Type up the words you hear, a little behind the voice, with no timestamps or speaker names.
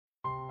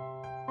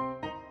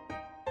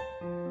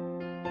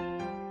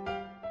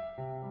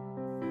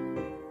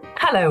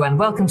Hello and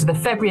welcome to the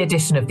February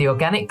edition of the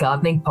Organic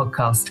Gardening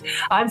Podcast.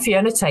 I'm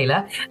Fiona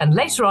Taylor, and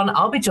later on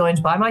I'll be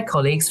joined by my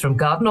colleagues from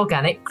Garden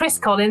Organic, Chris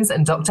Collins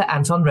and Dr.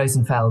 Anton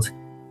Rosenfeld.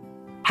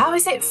 How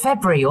is it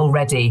February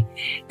already?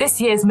 This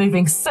year's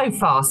moving so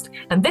fast,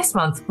 and this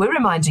month we're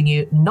reminding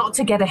you not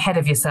to get ahead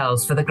of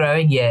yourselves for the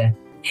growing year.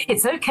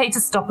 It's okay to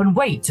stop and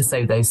wait to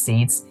sow those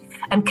seeds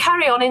and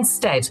carry on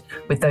instead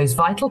with those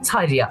vital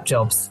tidy-up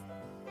jobs.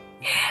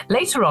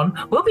 Later on,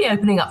 we'll be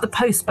opening up the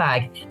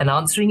postbag and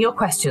answering your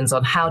questions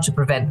on how to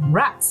prevent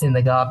rats in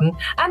the garden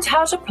and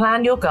how to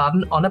plan your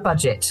garden on a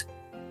budget.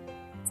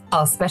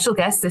 Our special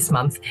guest this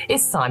month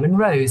is Simon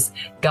Rose,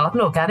 Garden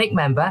Organic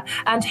member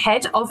and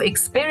Head of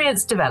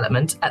Experience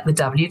Development at the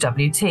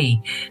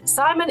WWT.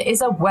 Simon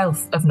is a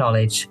wealth of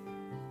knowledge.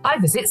 I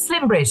visit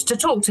Slimbridge to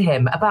talk to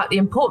him about the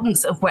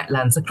importance of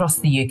wetlands across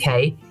the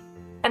UK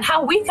and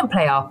how we can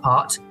play our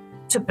part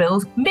to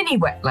build mini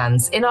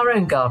wetlands in our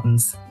own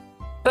gardens.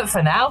 But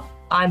for now,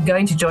 I'm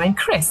going to join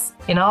Chris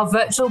in our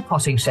virtual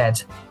potting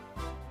shed.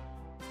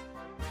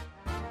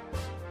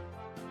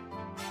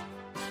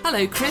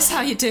 Hello, Chris. How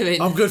are you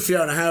doing? I'm good,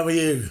 Fiona. How are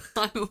you?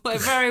 We're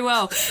very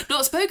well.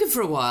 Not spoken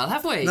for a while,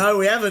 have we? No,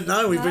 we haven't.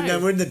 No,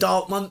 we're in the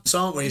dark months,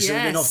 aren't we? So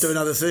we've been off doing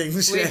other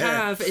things. We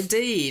have,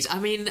 indeed. I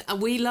mean,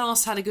 we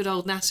last had a good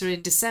old natter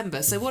in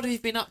December. So what have you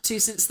been up to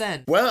since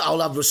then? Well, I'll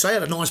have to say, I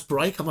had a nice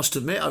break, I must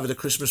admit, over the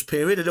Christmas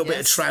period. A little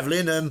bit of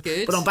travelling.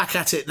 Good. But I'm back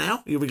at it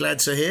now. You'll be glad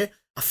to hear.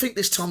 I think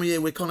this time of year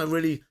we're kind of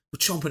we're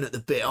chomping at the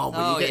bit, aren't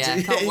we?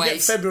 Can't you wait.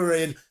 get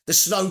February and the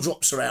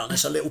snowdrops are out and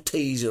it's a little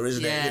teaser,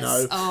 isn't it? You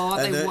know? Oh,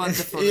 aren't they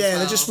wonderful? Yeah,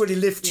 they just really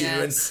lift you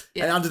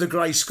and under the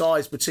grey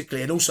skies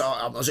particularly. And also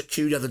I was at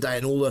Kew the other day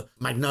and all the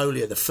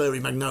magnolia, the furry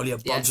magnolia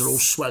buds are all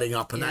swelling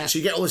up and that. So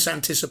you get all this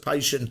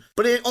anticipation.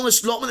 But on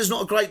this allotment there's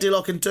not a great deal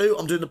I can do.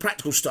 I'm doing the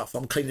practical stuff.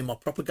 I'm cleaning my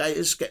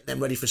propagators, getting them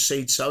ready for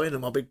seed sowing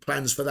and my big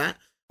plans for that.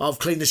 I've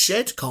cleaned the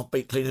shed. Can't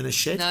beat cleaning a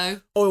shed.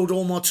 No. Oiled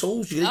all my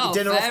tools. You can eat your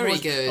dinner off my... very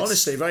good.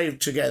 Honestly, very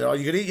together.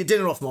 You can eat your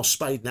dinner off my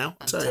spade now.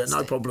 I tell you,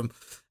 no problem.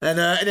 And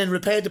then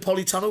repaired the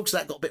polytunnel because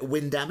that got a bit of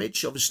wind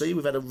damage, obviously.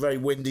 We've had a very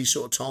windy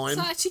sort of time.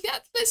 So actually,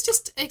 let's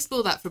just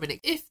explore that for a minute.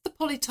 If the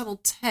polytunnel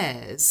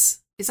tears...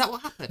 Is that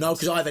what happened? No,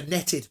 because I have a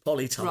netted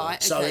polytunnel,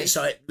 right, okay.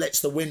 so it lets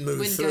the wind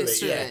move through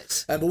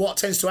it. But what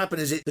tends to happen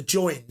is the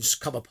joins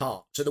come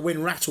apart, so the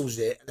wind rattles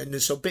it, and then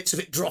there's some bits of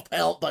it drop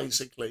out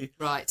basically.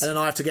 Right. And then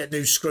I have to get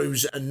new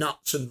screws and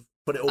nuts and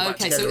put it all back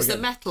together. Okay, so it's again.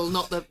 The metal,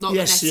 not the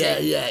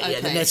netting.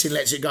 Yeah. The netting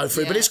lets it go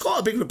through, but it's quite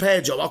a big repair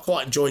job. I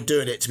quite enjoyed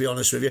doing it, to be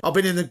honest with you. I've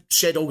been in the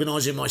shed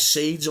organising my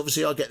seeds.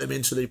 Obviously, I get them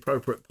into the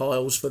appropriate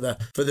piles for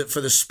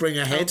the spring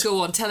ahead. Oh,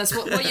 go on, tell us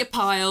what are your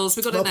piles?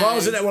 We've got to know.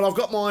 Piles in there. Well, I've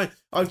got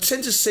I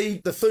tend to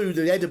seed the food,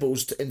 the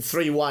edibles, in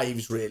 3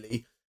 waves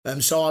really.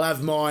 So I'll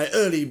have my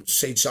early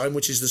seed sowing,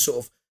 which is the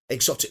sort of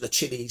exotic, the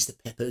chilies, the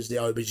peppers, the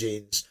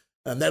aubergines,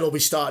 and they'll all be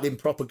started in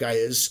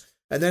propagators.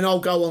 And then I'll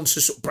go on to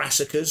sort of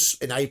brassicas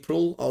in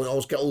April.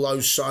 I'll get all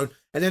those sown.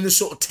 And then the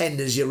sort of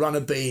tenders, your runner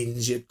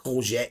beans, your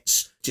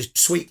courgettes, just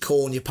sweet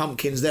corn, your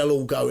pumpkins, they'll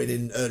all go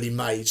in early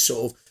May,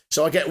 sort of.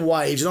 So I get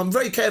waves. And I'm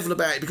very careful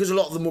about it because a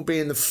lot of them will be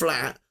in the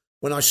flat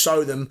when I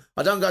sow them.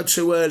 I don't go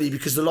too early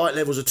because the light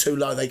levels are too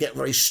low. They get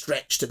very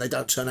stretched and they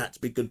don't turn out to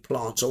be good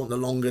plants. I want the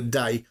longer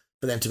day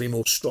for them to be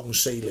more strong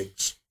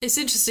seedlings. It's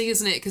interesting,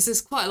 isn't it? Because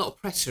there's quite a lot of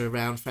pressure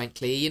around,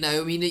 frankly.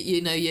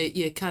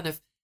 You kind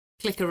of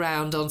click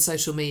around on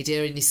social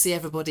media and you see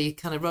everybody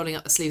kind of rolling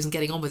up the sleeves and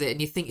getting on with it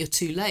and you think you're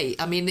too late.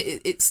 I mean,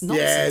 it's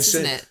nonsense,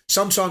 isn't it?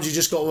 Sometimes you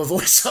just got to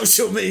avoid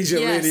social media,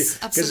 really. Yes,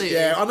 absolutely.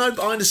 I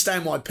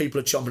understand why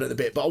people are chomping at the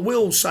bit, but I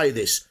will say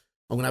this.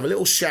 I'm going to have a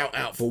little shout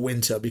out for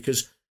winter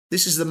because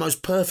this is the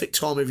most perfect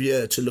time of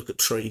year to look at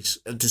trees,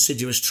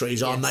 deciduous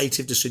trees, our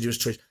native deciduous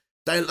trees.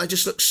 They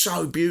just look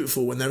so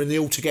beautiful when they're in the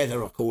all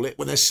together, I call it,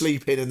 when they're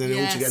sleeping and then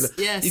they're all together.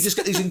 Yes. You just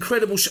get these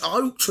incredible...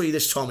 oak tree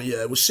this time of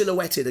year was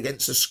silhouetted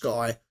against the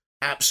sky.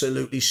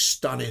 Absolutely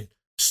stunning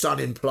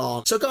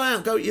plant. So go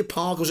out, go to your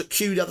park. I was at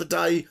Kew the other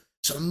day.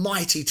 Some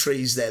mighty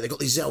trees there. They've got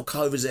these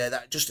zelkovas there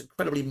that are just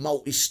incredibly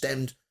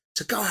multi-stemmed.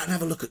 So go out and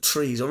have a look at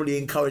trees. I really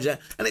encourage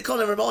that. And it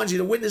kind of reminds you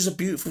the winter's a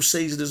beautiful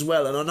season as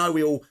well. And I know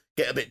we all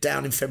get a bit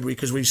down in February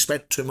because we've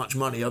spent too much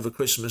money over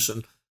Christmas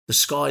and the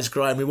sky's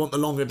grey and we want the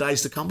longer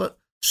days to come. But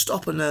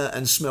stop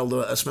and smell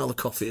the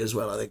coffee as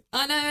well, I think.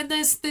 I know, and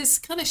there's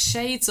kind of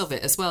shades of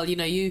it as well. You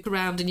know, you go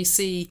around and you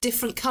see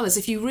different colours.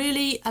 If you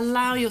really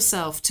allow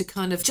yourself to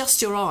kind of adjust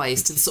your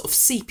eyes to the sort of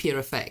sepia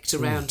effect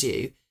around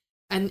you,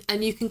 and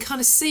you can kind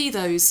of see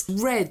those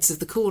reds of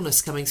the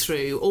cornus coming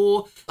through.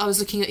 Or I was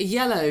looking at a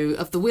yellow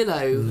of the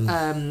willow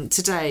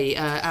today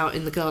out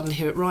in the garden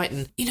here at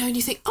Brighton. You know, and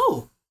you think,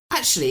 oh,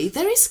 actually,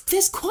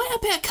 there's quite a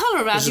bit of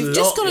colour around. You've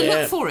just got to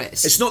look for it.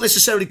 It's not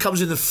necessarily comes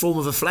in the form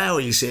of a flower,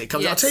 you see. It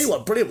comes. Yes. I'll tell you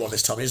what, brilliant one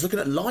this time is looking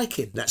at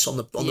lichen that's on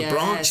the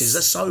branches.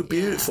 That's so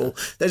beautiful.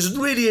 Yeah. There's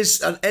really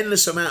is an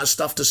endless amount of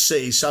stuff to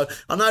see. So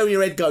I know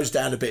your head goes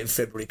down a bit in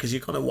February because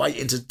you're kind of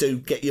waiting to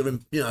get your,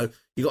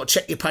 you've got to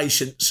check your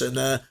patience.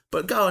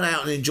 But going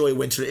out and enjoy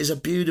winter, it is a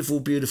beautiful,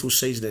 beautiful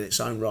season in its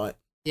own right.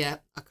 Yeah,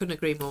 I couldn't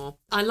agree more.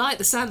 I like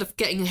the sound of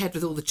getting ahead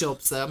with all the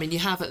jobs, though. I mean, you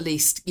have at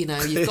least, you've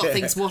got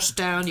things washed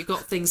down, you've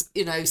got things,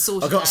 sorted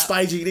out. I've got a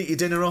spade, you can eat your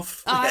dinner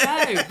off.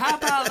 I know. How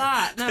about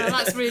that? No,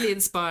 that's really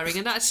inspiring.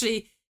 And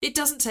actually, it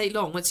doesn't take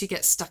long once you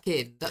get stuck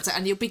in.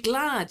 And you'll be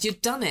glad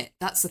you've done it.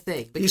 That's the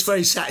thing. It's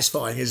very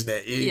satisfying, isn't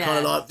it? You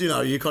kind of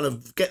like, you kind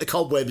of get the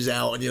cobwebs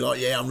out and you're like,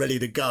 yeah, I'm ready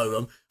to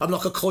go. I'm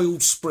like a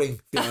coiled spring,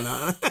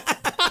 Fiona.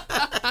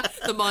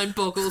 The mind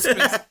boggles,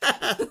 Chris.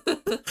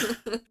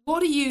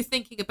 What are you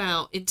thinking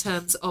about in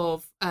terms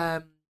of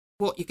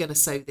what you're going to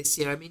sow this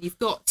year? I mean, you've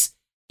got,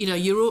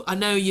 I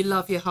know you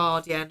love your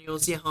hardy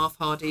annuals, your half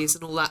hardies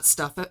and all that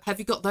stuff. Have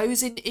you got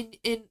those in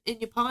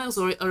your piles,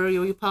 or are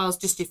your piles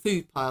just your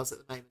food piles at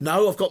the moment?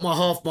 No, I've got my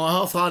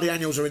half hardy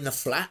annuals are in the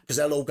flat because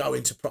they'll all go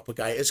into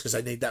propagators because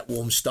they need that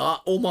warm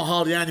start. All my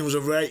hardy annuals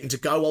are waiting to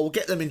go. I will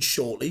get them in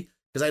shortly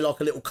because they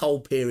like a little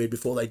cold period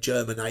before they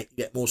germinate to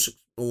get more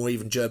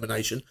even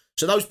germination.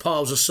 So those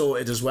piles are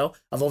sorted as well.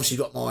 I've obviously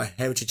got my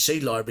Heritage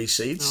Seed Library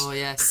seeds. Oh,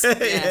 yes.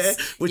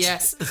 Yes.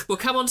 Yes. We'll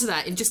come on to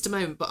that in just a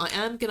moment, but I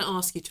am going to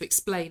ask you to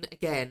explain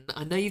again.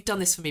 I know you've done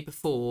this for me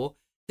before,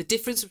 the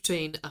difference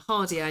between a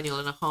hardy annual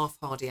and a half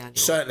hardy annual.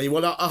 Certainly.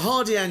 Well, a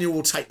hardy annual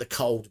will take the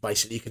cold,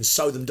 basically. You can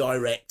sow them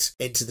direct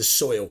into the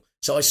soil.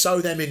 So I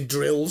sow them in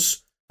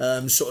drills.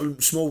 Sort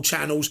of small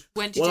channels.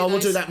 When did you I will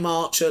do that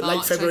March,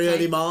 late February, okay.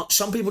 Early March.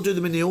 Some people do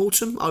them in the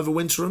autumn,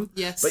 overwinter them.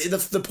 Yes. But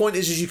the point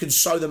is you can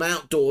sow them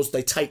outdoors.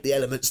 They take the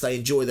elements. They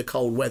enjoy the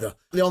cold weather.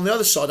 On the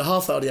other side, a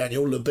half-hardy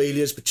annual,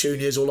 lobelias,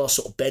 petunias, all our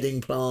sort of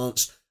bedding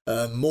plants,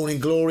 morning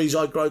glories.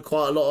 I grow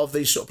quite a lot of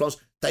these sort of plants.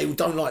 They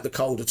don't like the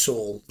cold at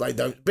all. They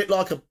don't. A bit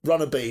like a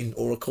runner bean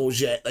or a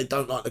courgette. They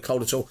don't like the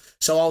cold at all.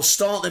 So I'll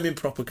start them in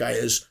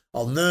propagators.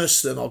 I'll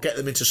nurse them. I'll get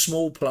them into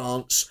small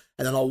plants.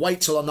 And then I'll wait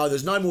till I know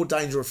there's no more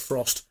danger of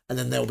frost, and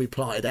then they'll be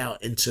planted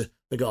out into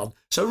the garden.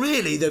 So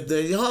really,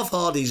 the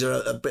half-hardies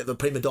are a bit of a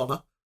prima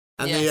donna,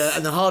 and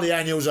the hardy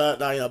annuals are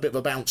a bit of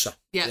a bouncer.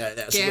 Yeah,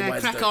 that's a good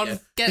way crack to do on.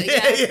 it, Get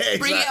it,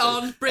 bring it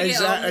on,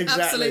 exactly,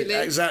 absolutely.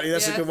 Exactly,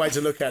 that's a good way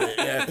to look at it,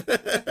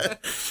 yeah.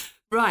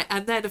 Right,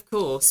 and then, of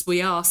course,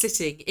 we are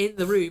sitting in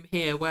the room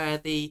here where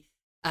the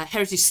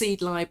Heritage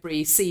Seed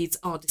Library seeds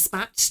are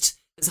dispatched.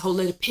 There's a whole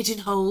load of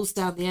pigeonholes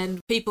down the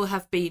end. People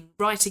have been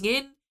writing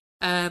in.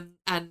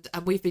 And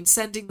we've been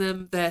sending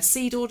them their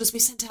seed orders. We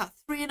sent out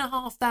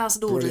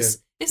 3,500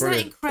 orders. Isn't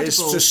that incredible?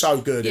 It's just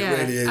so good. Yeah, it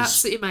really is.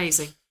 Absolutely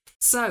amazing.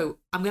 So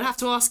I'm going to have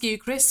to ask you,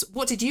 Chris,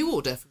 what did you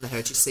order from the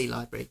Heritage Seed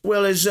Library?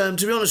 Well, to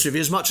be honest with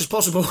you, as much as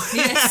possible.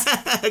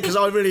 Yes. Because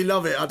I really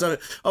love it.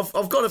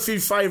 I've got a few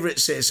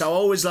favourites here. So I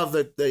always love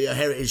the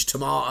Heritage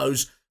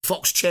tomatoes.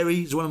 Fox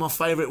cherry is one of my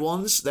favourite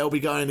ones. They'll be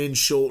going in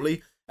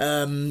shortly.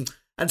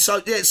 And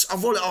so, yes,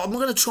 I'm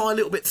going to try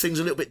things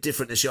a little bit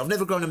different this year. I've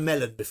never grown a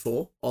melon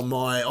before on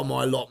my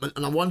allotment,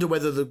 and I wonder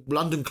whether the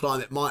London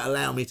climate might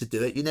allow me to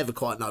do it. You never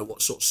quite know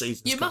what sort of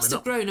season's coming up. You must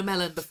have grown a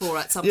melon before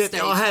at some stage.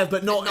 Yeah, I have,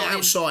 but not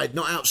outside.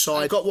 Not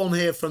outside. I've got one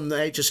here from the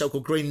HSL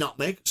called Green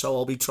Nutmeg, so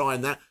I'll be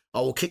trying that. I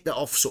will kick that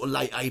off sort of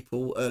late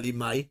April, early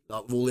May,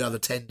 like with all the other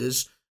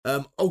tenders.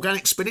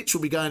 Organic spinach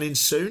will be going in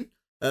soon.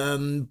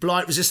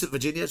 Blight-resistant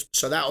Virginias,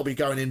 so that will be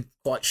going in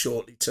quite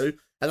shortly too.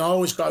 And I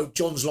always grow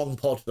John's Long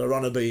Pod, the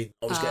runner bean.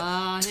 I always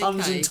get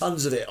tons and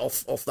tons of it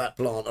off that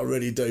plant. I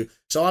really do.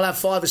 So I'll have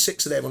 5 or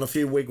 6 of them on a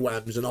few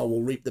wigwams, and I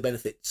will reap the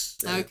benefits.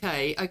 Yeah.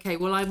 Okay.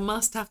 Well, I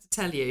must have to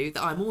tell you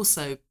that I'm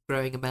also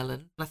growing a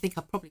melon. I think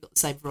I've probably got the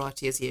same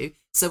variety as you.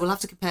 So we'll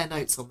have to compare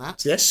notes on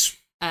that. Yes.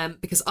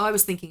 Because I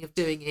was thinking of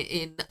doing it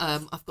in.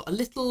 I've got a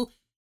little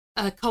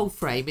cold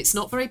frame. It's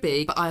not very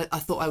big, but I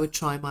thought I would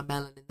try my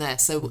melon in there.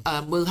 So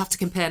we'll have to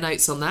compare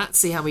notes on that,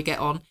 see how we get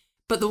on.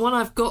 But the one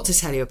I've got to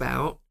tell you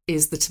about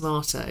is the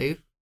tomato.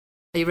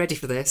 Are you ready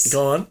for this?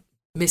 Go on.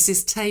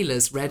 Mrs.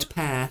 Taylor's red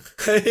pear.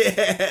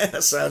 Yeah,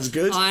 that sounds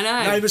good. I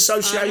know. Name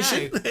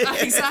association. I know.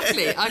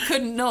 Exactly. I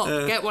could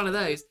not get one of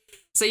those.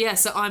 So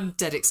I'm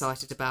dead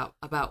excited about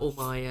all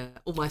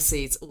my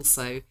seeds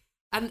also.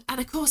 And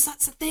of course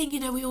that's the thing,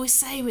 we always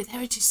say with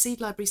Heritage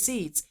Seed Library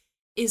seeds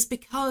is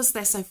because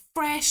they're so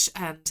fresh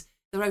and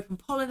they're open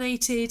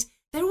pollinated.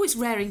 They're always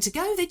raring to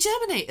go. They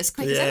germinate as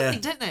quick as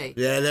anything, don't they?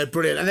 Yeah, they're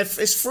brilliant. And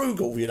it's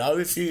frugal,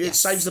 it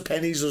saves the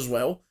pennies as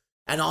well.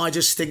 And I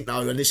just think,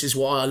 and this is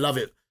why I love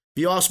it.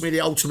 If you ask me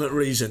the ultimate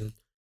reason,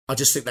 I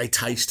just think the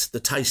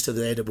taste of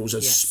the edibles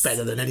is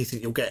better than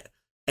anything you'll get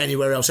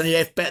anywhere else.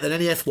 Better than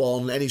any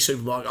F1, any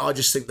supermarket. I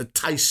just think the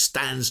taste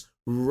stands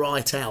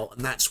right out,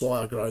 and that's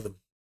why I grow them.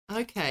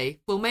 Okay.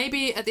 Well,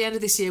 maybe at the end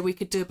of this year we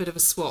could do a bit of a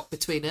swap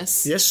between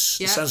us. Yes,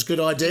 that sounds a good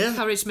idea.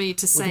 Encourage me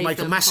to save them. We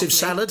can make a massive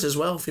salad as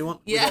well if you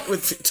want. Yeah.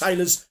 With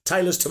Taylor's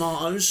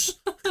tomatoes.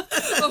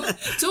 Well,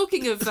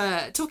 talking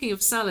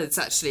of salads,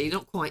 actually,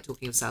 not quite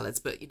talking of salads,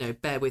 but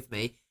bear with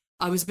me.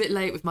 I was a bit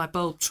late with my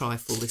bulb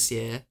trifle this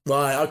year.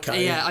 Right,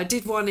 okay. Yeah, I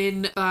did one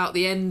in about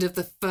the end of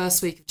the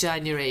first week of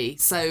January,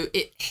 so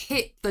it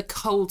hit the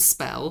cold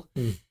spell.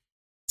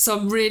 So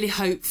I'm really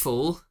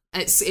hopeful.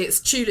 It's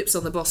tulips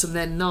on the bottom,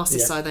 then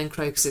narcissi, then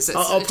crocuses.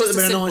 I'll put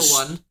them in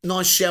a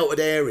nice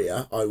sheltered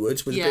area. I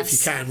would, if you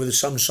can, with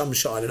some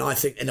sunshine. And I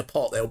think in a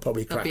pot they'll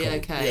probably crack on.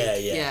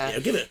 Okay. Yeah.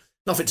 Give it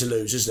nothing to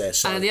lose, is there?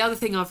 So. And the other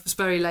thing I was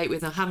very late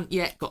with, I haven't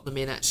yet got them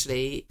in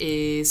actually,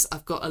 is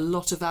I've got a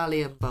lot of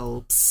allium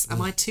bulbs.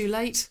 Am I too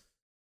late?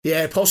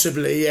 Yeah,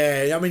 possibly.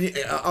 Yeah, I mean,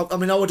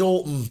 I would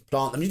autumn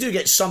plant them. You do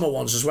get summer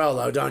ones as well,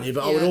 though, don't you?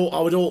 But I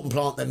would autumn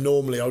plant them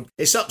normally.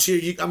 It's up to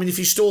you. I mean, if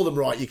you store them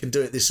right, you can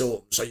do it this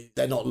autumn, so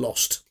they're not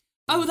lost.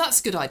 Oh, well, that's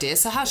a good idea.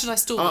 So how should I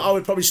store them? I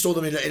would probably store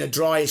them in a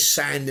dry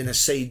sand in a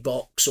seed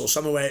box or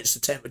somewhere where the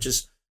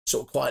temperature's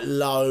sort of quite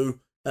low.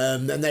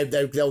 And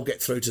they'll get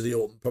through to the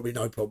autumn, probably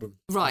no problem.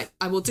 Right,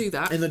 I will do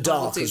that. In the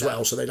dark as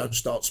well, so they don't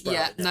start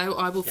sprouting. Yeah, no,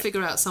 I will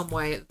figure out some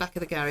way at the back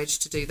of the garage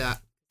to do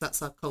that.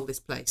 That's our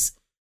coldest place.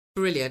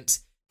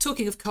 Brilliant.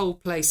 Talking of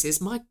cold places,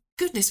 my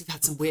goodness, we've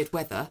had some weird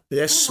weather.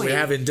 Yes, we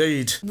have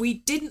indeed. We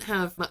didn't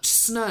have much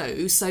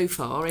snow so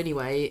far,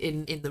 anyway,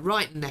 in the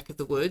right neck of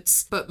the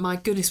woods. But my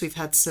goodness, we've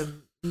had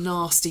some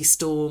nasty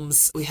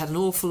storms. We had an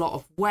awful lot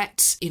of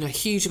wet,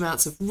 huge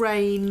amounts of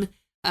rain.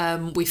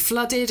 We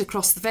flooded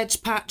across the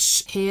veg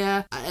patch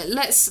here.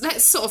 Let's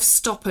sort of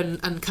stop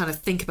and kind of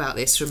think about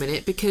this for a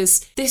minute,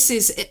 because this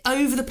is,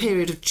 over the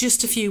period of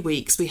just a few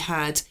weeks, we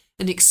had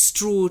an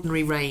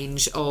extraordinary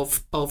range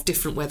of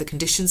different weather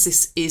conditions.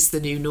 This is the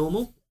new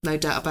normal, no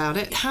doubt about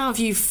it. How have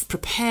you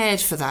prepared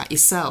for that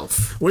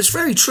yourself? Well, it's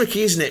very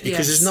tricky, isn't it?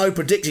 Because Yes. there's no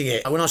predicting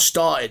it. When I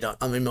started,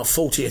 I'm in my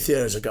 40th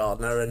year as a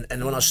gardener,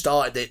 and when I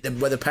started, the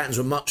weather patterns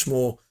were much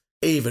more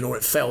even, or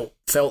it felt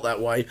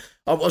that way.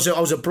 I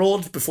was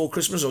abroad before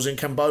Christmas. I was in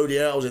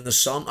Cambodia. I was in the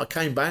sun. I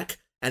came back,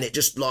 and it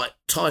just like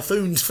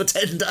typhooned for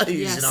 10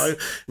 days. Yes.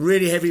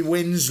 Really heavy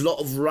winds, a lot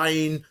of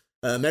rain.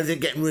 Everything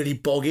getting really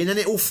boggy, and then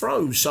it all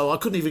froze, so I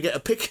couldn't even get a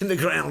pick in the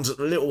ground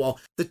for a little while.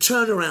 The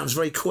turnaround's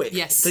very quick.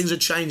 Yes. Things are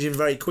changing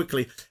very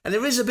quickly. And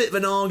there is a bit of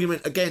an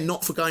argument, again,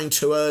 not for going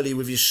too early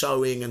with your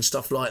sowing and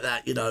stuff like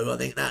that, I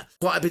think that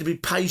quite a bit to be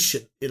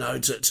patient,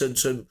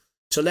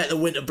 to let the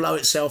winter blow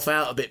itself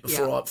out a bit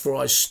before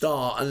I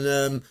start.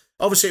 And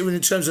obviously,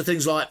 in terms of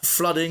things like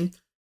flooding,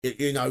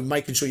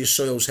 making sure your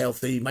soil's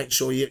healthy, make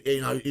sure you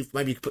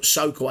maybe you can put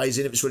soakaways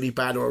in if it's really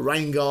bad, or a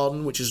rain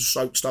garden, which is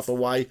soak stuff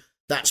away.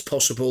 That's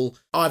possible.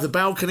 I have the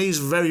balconies,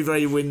 very,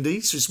 very windy,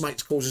 so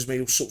this causes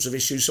me all sorts of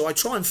issues. So I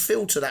try and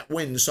filter that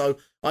wind. So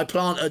I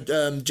plant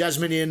a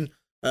Jasminian,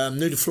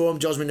 Nudiflorum,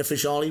 Jasmine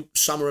officiale,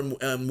 summer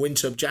and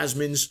winter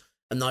jasmines,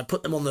 and I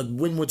put them on the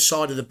windward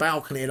side of the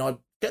balcony, and I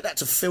get that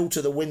to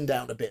filter the wind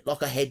down a bit,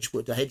 like a hedge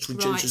would. The hedge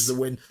reduces the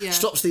wind,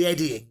 stops the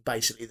eddying,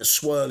 basically, the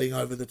swirling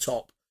over the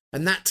top.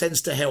 And that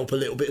tends to help a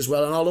little bit as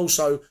well. And I'll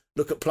also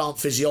look at plant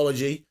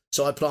physiology.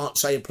 So I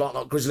plant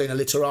like Griselina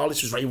littoralis,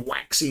 which is a very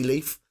waxy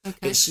leaf.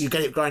 Okay. You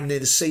get it growing near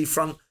the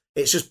seafront.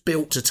 It's just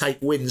built to take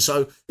wind.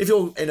 So if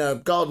you're in a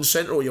garden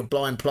centre or you're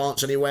buying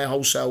plants anywhere,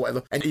 wholesale,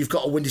 whatever, and you've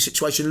got a windy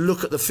situation,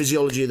 look at the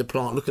physiology of the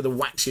plant. Look at the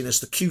waxiness,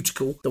 the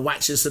cuticle, the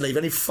waxiness of the leaf.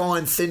 Any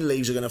fine, thin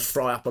leaves are going to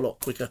fry up a lot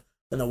quicker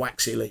than a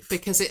waxy leaf.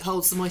 Because it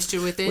holds the moisture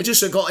within?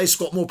 Well, it's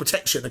got more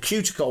protection. The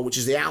cuticle, which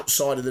is the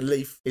outside of the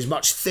leaf, is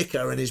much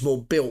thicker and is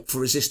more built for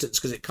resistance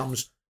because it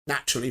comes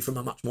naturally from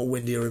a much more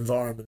windier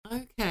environment.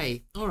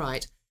 Okay, all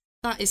right.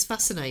 That is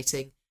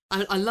fascinating.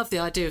 I love the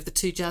idea of the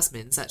two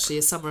jasmines, actually,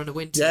 a summer and a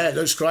winter. Yeah, it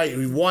looks great.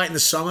 White in the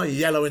summer,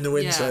 yellow in the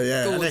winter.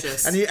 Yeah,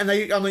 gorgeous. And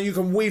you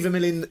can weave them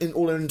in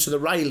all into the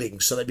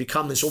railings, so they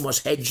become this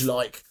almost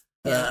hedge-like.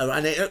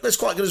 And it's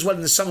quite good as well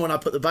in the summer when I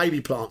put the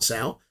baby plants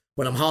out.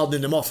 When I'm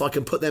hardening them off, I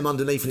can put them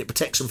underneath, and it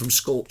protects them from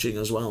scorching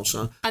as well.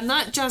 So. And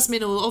that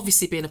jasmine will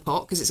obviously be in a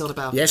pot because it's on a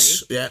balcony.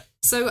 Yes, yeah.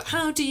 So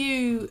how do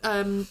you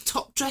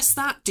top dress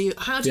that?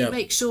 How do you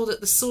make sure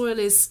that the soil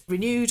is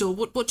renewed, or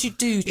what do you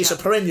do? It's a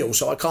perennial,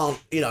 so I can't.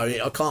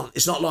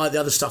 It's not like the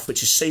other stuff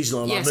which is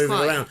seasonal and I'm moving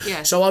around.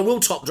 Yeah. So I will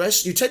top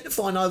dress. You tend to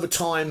find over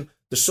time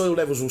the soil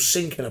levels will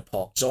sink in a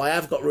pot. So I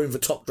have got room for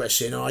top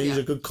dressing, and I use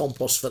a good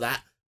compost for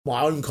that.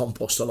 My own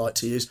compost I like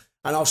to use,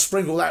 and I'll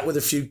sprinkle that with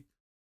a few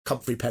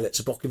comfrey pellets,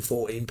 a Bocking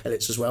 14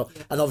 pellets as well.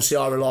 Yeah. And obviously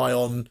I rely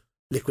on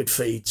liquid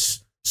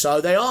feeds.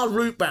 So they are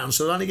root bound,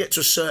 so they only get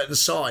to a certain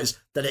size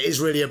that it is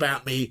really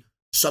about me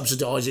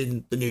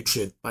subsidising the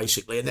nutrient,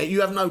 basically. And you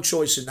have no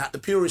choice in that. The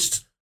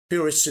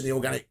purists in the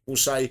organic will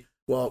say,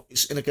 well,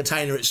 it's in a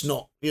container, it's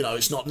not,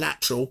 it's not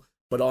natural,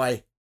 but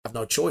I have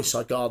no choice.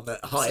 I garden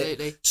at height.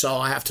 Absolutely. So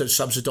I have to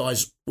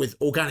subsidise with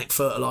organic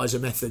fertiliser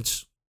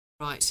methods.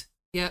 Right.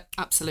 Yeah,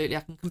 absolutely.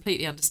 I can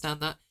completely understand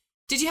that.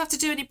 Did you have to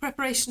do any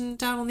preparation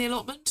down on the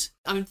allotment?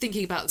 I'm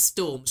thinking about the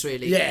storms,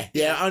 really. Yeah.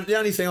 The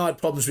only thing I had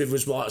problems with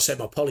was, like I said,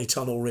 my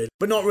polytunnel, really.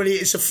 But not really.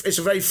 It's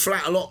a very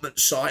flat allotment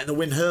site, and the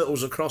wind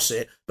hurtles across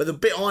it. But the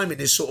bit I'm in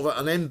is sort of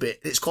an end bit.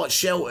 It's quite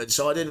sheltered,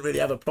 so I didn't really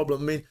have a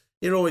problem. I mean,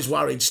 you're always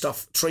worried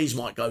trees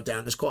might go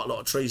down. There's quite a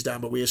lot of trees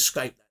down, but we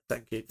escaped that.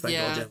 Thank you.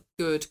 Thank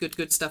God,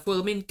 good stuff. Well,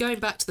 I mean, going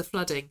back to the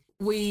flooding,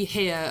 we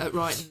here at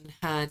Brighton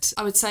had,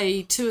 I would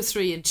say, 2 or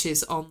 3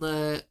 inches on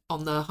the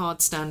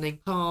hard standing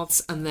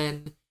paths, and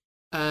then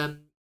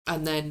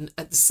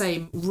at the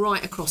same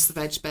right across the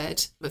veg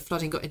bed. The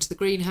flooding got into the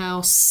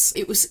greenhouse.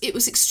 It was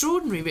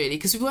extraordinary, really,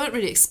 because we weren't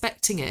really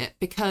expecting it,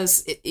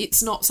 because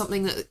it's not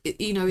something that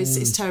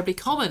is terribly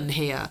common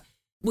here.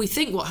 We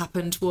think what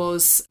happened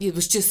was it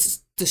was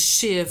just the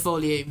sheer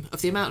volume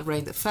of the amount of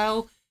rain that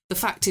fell. The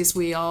fact is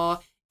we are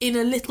in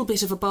a little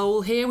bit of a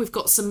bowl here. We've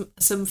got some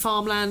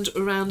farmland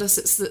around us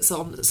that's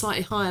on a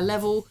slightly higher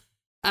level.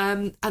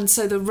 And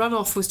so the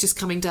runoff was just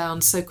coming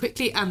down so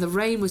quickly, and the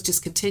rain was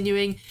just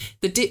continuing.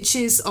 The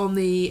ditches on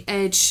the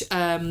edge,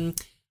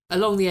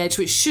 along the edge,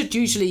 which should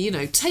usually,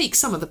 take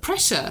some of the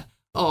pressure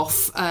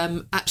off,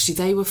 actually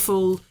they were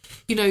full.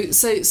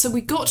 So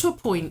we got to a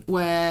point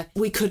where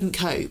we couldn't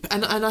cope,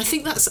 and I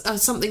think that's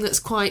something that's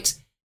quite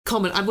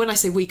common. And when I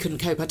say we couldn't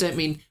cope, I don't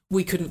mean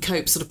we couldn't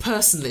cope sort of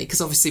personally,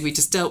 because obviously we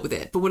just dealt with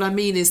it. But what I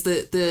mean is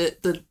that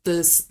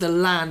the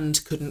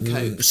land couldn't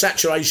cope.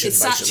 Saturation.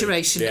 It's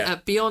basically.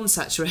 saturation, beyond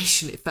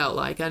saturation. It felt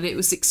like, and it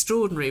was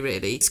extraordinary.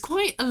 Really, it's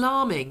quite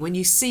alarming when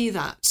you see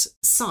that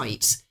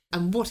site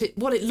and what it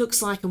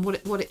looks like and what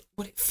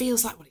it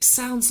feels like, what it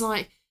sounds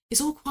like.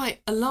 It's all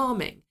quite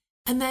alarming.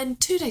 And then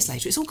 2 days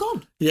later, it's all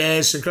gone. Yeah,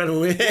 it's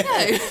incredible.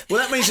 Yeah. Well,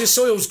 that means your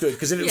soil's good,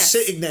 because if it was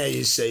sitting there,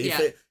 you see,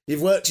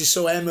 you've worked your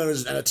soil, Emma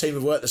and a team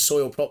have worked the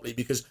soil properly,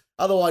 because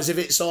otherwise, if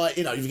it's like,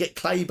 if you get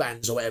clay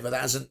bands or whatever,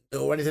 that hasn't,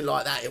 or anything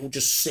like that, it will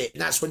just sit.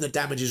 And that's when the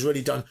damage is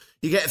really done.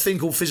 You get a thing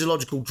called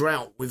physiological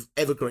drought with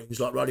evergreens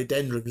like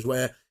rhododendrons,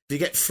 where if you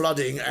get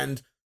flooding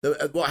and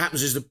what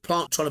happens is the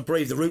plant trying to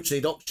breathe, the roots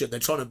need oxygen,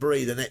 they're trying to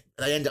breathe, and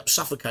they end up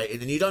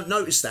suffocating. And you don't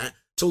notice that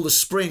till the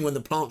spring, when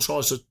the plant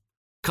tries to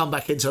come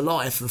back into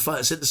life and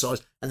photosynthesize,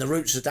 and the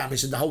roots are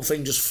damaged, and the whole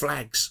thing just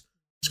flags.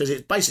 Because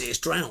it's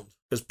drowned,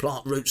 because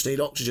plant roots need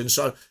oxygen.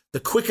 So the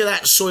quicker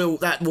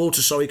that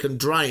water can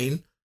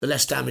drain, the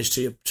less damage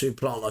to your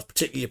plant life,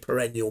 particularly your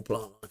perennial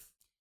plant life.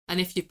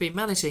 And if you've been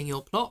managing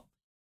your plot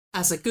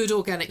as a good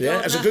organic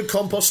gardener, as a good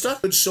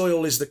composter, good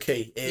soil is the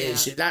key.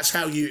 That's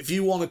how if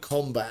you want to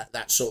combat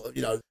that sort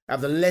of,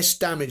 have the less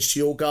damage to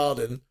your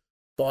garden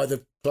by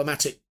the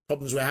climatic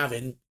problems we're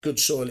having, good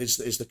soil is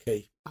the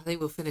key. I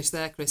think we'll finish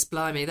there, Chris.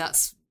 Blimey,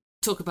 that's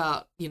talk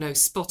about,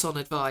 spot on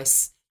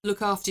advice.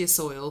 Look after your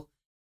soil,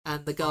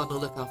 and the garden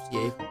will look after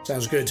you.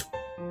 Sounds good.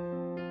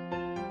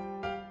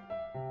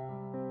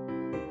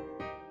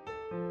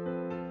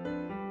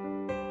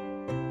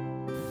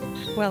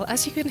 Well,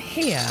 as you can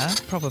hear,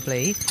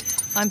 probably,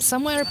 I'm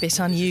somewhere a bit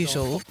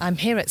unusual. I'm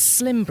here at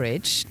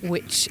Slimbridge,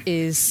 which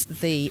is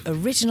the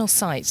original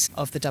site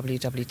of the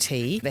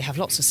WWT. They have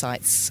lots of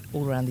sites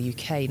all around the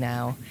UK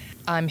now.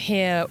 I'm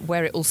here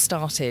where it all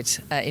started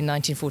in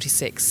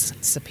 1946.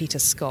 Sir Peter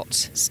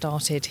Scott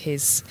started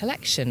his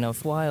collection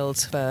of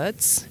wild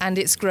birds, and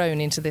it's grown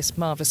into this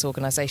marvellous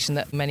organisation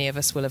that many of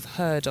us will have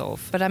heard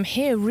of. But I'm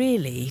here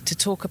really to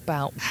talk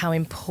about how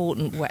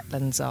important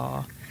wetlands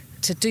are.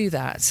 To do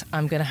that,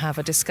 I'm going to have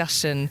a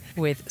discussion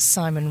with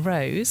Simon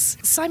Rose.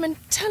 Simon,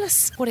 tell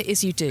us what it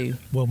is you do.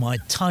 Well, my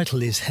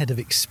title is Head of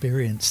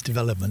Experience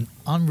Development.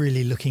 I'm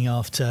really looking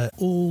after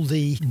all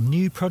the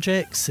new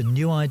projects and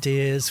new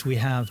ideas we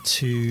have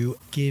to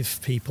give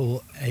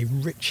people a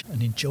rich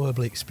and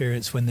enjoyable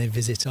experience when they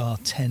visit our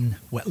 10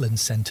 wetland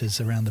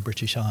centres around the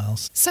British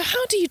Isles. So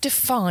how do you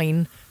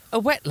define a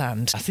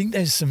wetland? I think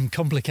there's some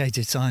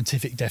complicated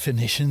scientific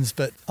definitions,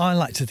 but I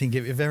like to think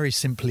of it very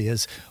simply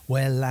as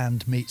where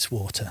land meets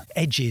water.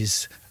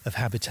 Edges of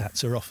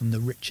habitats are often the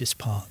richest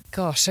part.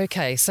 Gosh,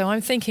 OK, so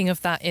I'm thinking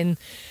of that in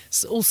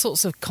all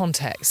sorts of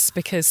contexts,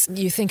 because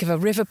you think of a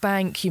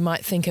riverbank, you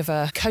might think of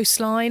a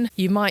coastline,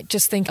 you might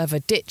just think of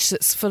a ditch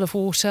that's full of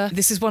water.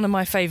 This is one of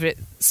my favourite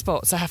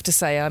spots, I have to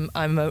say.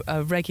 I'm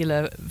a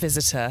regular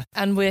visitor,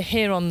 and we're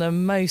here on the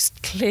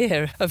most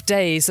clear of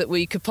days that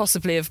we could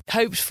possibly have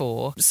hoped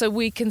for. So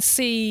we can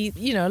see,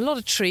 a lot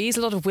of trees,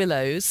 a lot of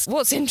willows.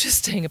 What's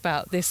interesting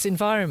about this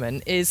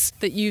environment is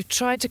that you've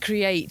tried to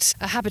create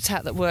a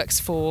habitat that works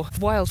for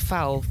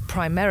wildfowl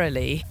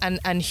primarily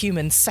and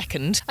humans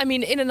second. I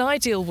mean, in an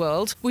ideal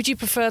world, would you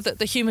prefer that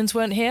the humans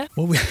weren't here?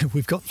 Well,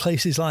 we've got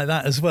places like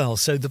that as well.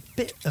 So the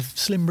bit of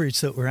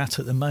Slimbridge that we're at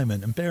the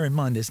moment, and bear in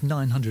mind there's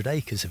 900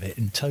 acres of it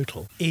in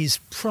total, is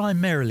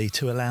primarily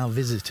to allow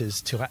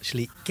visitors to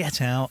actually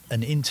get out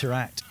and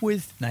interact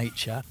with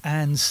nature.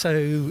 And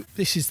so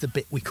this is the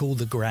bit we call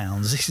the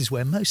grounds. This is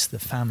where most of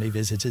the family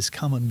visitors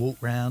come and walk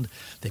round.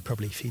 They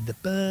probably feed the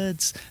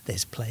birds.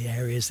 There's play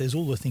areas. There's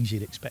all the things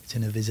you'd expect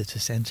in a visitor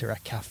centre, a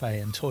cafe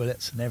and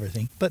toilets and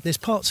everything. But there's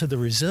parts of the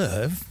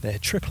reserve, they're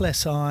triple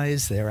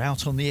SIs, they're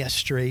out on the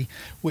estuary,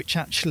 which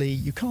actually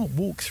you can't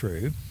walk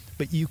through,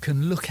 but you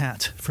can look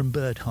at from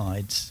bird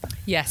hides.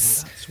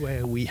 Yes. That's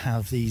where we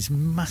have these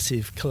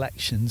massive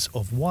collections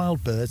of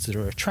wild birds that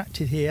are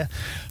attracted here.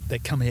 They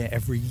come here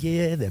every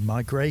year, they're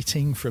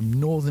migrating from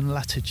northern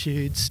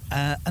latitudes,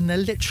 and they're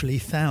literally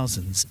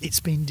thousands. It's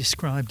been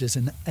described as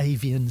an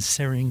avian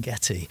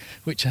Serengeti,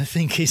 which I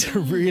think is a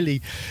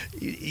really,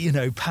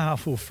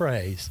 powerful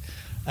phrase.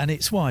 And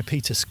it's why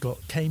Peter Scott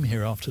came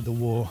here after the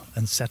war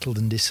and settled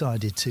and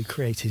decided to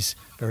create his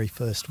very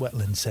first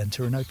wetland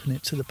centre and open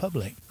it to the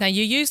public. Now,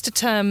 you used the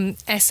term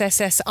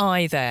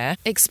SSSI there.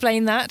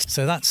 Explain that.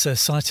 So that's a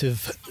site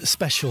of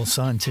special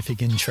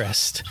scientific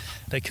interest.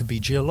 They could be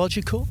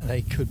geological,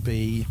 they could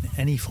be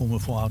any form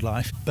of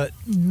wildlife, but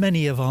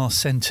many of our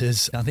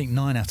centres, I think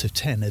 9 out of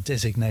 10, are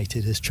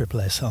designated as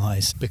triple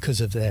SIs because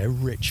of their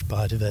rich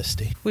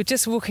biodiversity. We're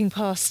just walking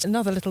past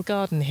another little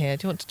garden here.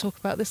 Do you want to talk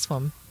about this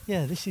one?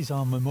 Yeah, this is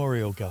our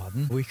memorial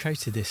garden. We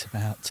created this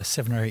about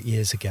 7 or 8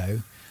 years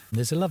ago.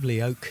 There's a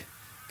lovely oak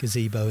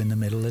gazebo in the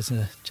middle. There's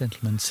a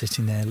gentleman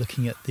sitting there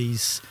looking at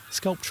these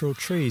sculptural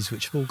trees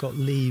which have all got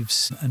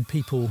leaves, and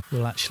people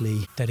will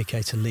actually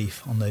dedicate a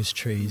leaf on those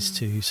trees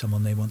to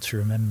someone they want to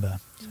remember.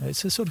 So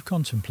it's a sort of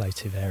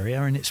contemplative area,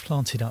 and it's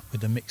planted up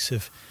with a mix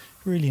of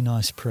really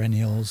nice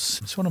perennials.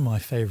 It's one of my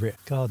favourite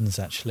gardens,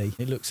 actually.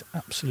 It looks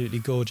absolutely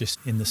gorgeous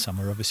in the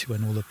summer, obviously,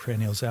 when all the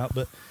perennials are out,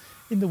 but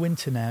in the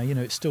winter now,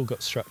 it's still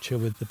got structure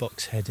with the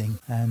box heading,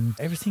 and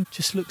everything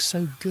just looks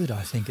so good,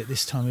 I think, at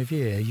this time of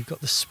year. You've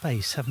got the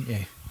space, haven't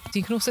you?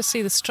 You can also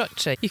see the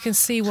structure. You can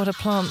see what a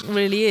plant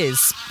really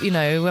is,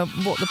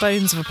 what the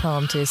bones of a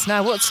plant is.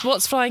 Now,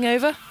 what's flying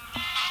over?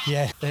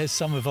 Yeah, there's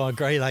some of our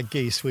grey lag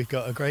geese. We've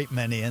got a great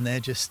many, and they're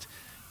just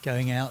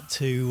going out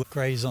to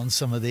graze on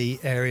some of the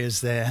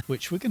areas there,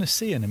 which we're going to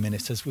see in a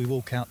minute as we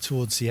walk out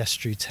towards the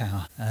estuary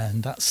tower.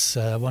 And that's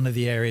one of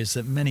the areas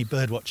that many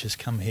birdwatchers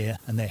come here,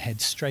 and they head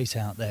straight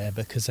out there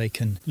because they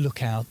can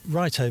look out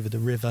right over the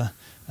river,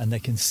 and they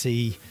can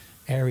see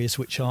areas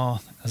which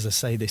are, as I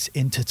say, this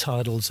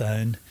intertidal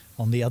zone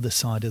on the other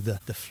side of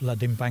the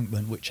flood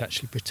embankment, which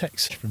actually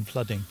protects from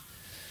flooding.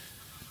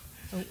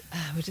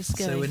 We're just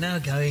going. So we're now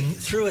going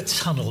through a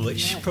tunnel,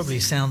 which probably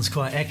sounds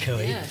quite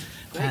echoey,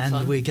 and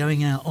fun. we're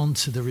going out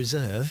onto the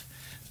reserve.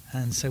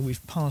 And so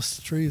we've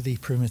passed through the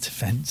perimeter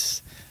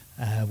fence,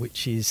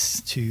 which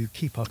is to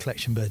keep our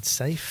collection birds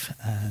safe.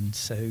 And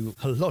so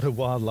a lot of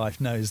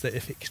wildlife knows that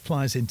if it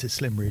flies into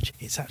Slimbridge,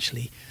 it's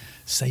actually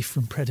safe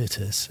from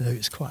predators. So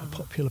it's quite a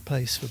popular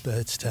place for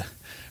birds to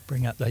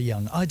bring up their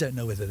young. I don't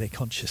know whether they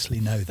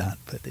consciously know that,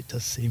 but it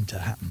does seem to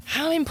happen.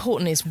 How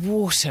important is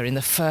water in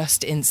the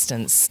first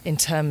instance in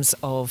terms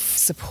of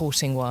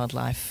supporting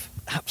wildlife?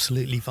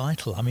 Absolutely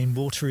vital. I mean,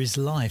 water is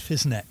life,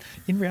 isn't it?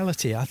 In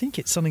reality, I think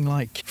it's something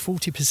like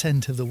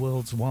 40% of the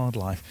world's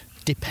wildlife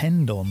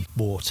depend on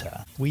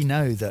water. We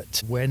know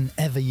that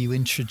whenever you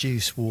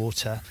introduce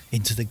water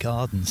into the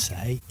garden,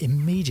 say,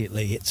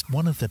 immediately it's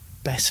one of the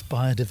best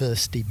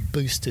biodiversity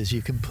boosters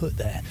you can put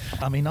there.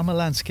 I mean, I'm a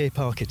landscape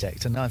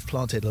architect, and I've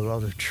planted a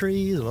lot of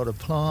trees, a lot of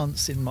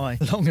plants in my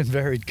long and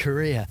varied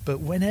career. But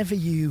whenever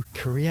you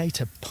create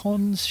a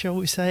pond, shall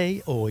we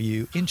say, or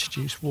you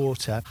introduce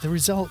water, the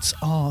results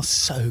are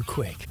so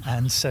quick.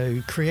 And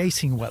so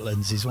creating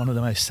wetlands is one of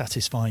the most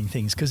satisfying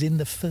things, because in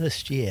the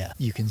first year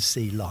you can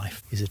see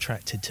life is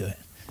attracted to it.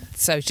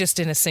 So just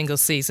in a single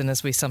season,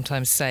 as we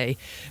sometimes say,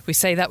 we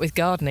say that with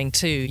gardening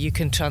too. You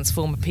can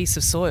transform a piece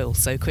of soil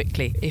so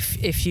quickly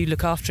if you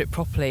look after it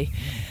properly.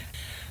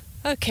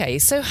 Okay,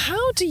 so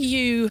how do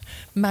you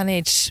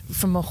manage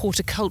from a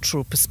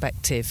horticultural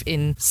perspective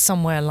in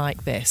somewhere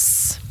like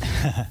this?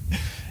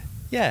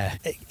 Yeah,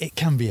 it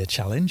can be a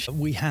challenge.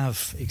 We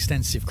have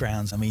extensive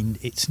grounds. I mean,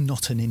 it's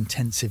not an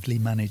intensively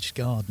managed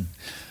garden.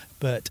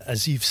 But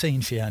as you've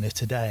seen, Fiona,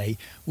 today,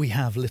 we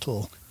have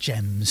little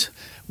gems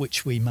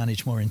which we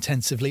manage more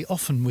intensively,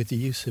 often with the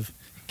use of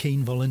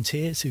keen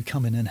volunteers who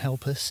come in and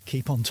help us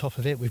keep on top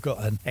of it. We've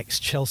got an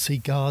ex-Chelsea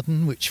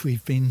garden, which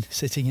we've been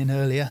sitting in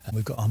earlier.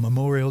 We've got our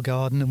memorial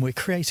garden, and we're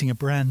creating a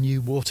brand new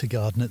water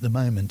garden at the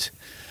moment.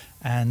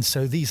 And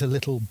so these are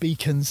little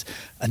beacons.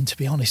 And to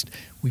be honest,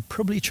 we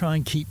probably try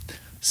and keep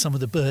some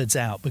of the birds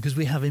out because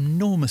we have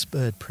enormous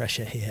bird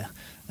pressure here.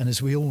 And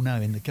as we all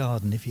know in the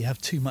garden, if you have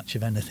too much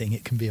of anything,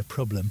 it can be a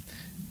problem.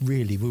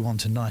 Really, we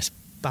want a nice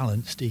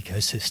balanced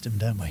ecosystem,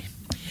 don't we?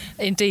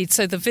 Indeed.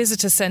 So the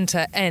visitor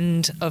centre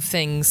end of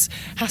things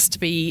has to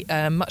be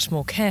much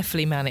more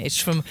carefully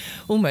managed. From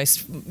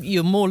almost,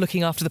 you're more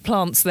looking after the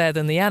plants there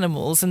than the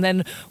animals. And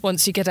then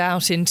once you get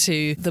out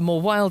into the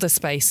more wilder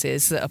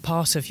spaces that are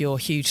part of your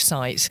huge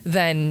site,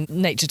 then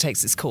nature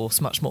takes its course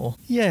much more.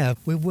 Yeah,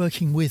 we're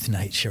working with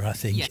nature, I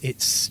think. Yeah.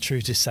 It's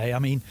true to say. I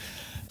mean,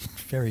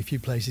 very few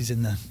places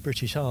in the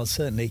British Isles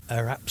certainly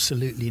are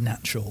absolutely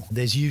natural.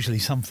 There's usually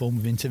some form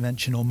of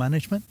intervention or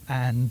management,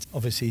 and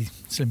obviously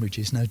Slimbridge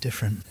is no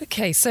different.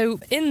 Okay, so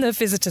in the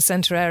visitor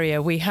centre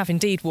area, we have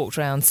indeed walked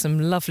around some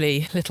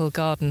lovely little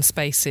garden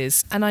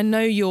spaces, and I know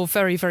you're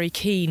very, very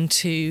keen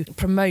to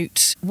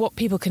promote what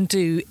people can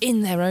do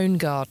in their own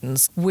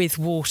gardens with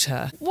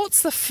water.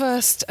 What's the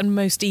first and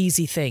most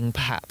easy thing,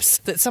 perhaps,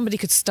 that somebody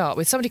could start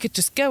with? Somebody could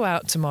just go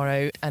out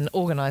tomorrow and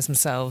organise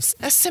themselves.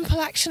 A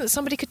simple action that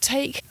somebody could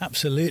take?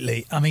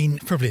 Absolutely. I mean,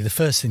 probably the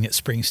first thing that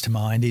springs to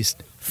mind is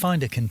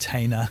find a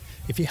container.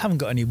 If you haven't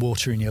got any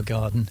water in your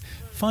garden,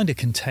 find a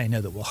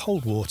container that will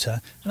hold water,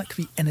 and that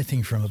could be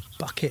anything from a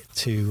bucket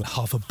to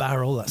half a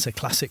barrel. That's a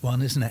classic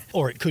one, isn't it?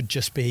 Or it could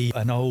just be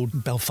an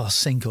old Belfast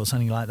sink or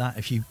something like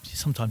that.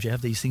 Sometimes you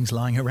have these things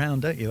lying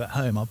around, don't you, at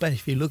home? I bet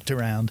if you looked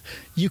around,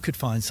 you could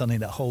find something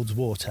that holds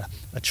water,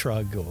 a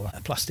trug or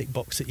a plastic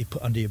box that you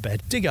put under your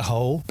bed. Dig a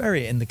hole,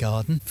 bury it in the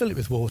garden, fill it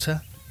with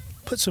water,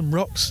 put some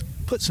rocks,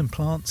 put some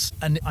plants,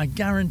 and I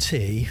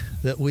guarantee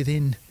that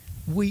within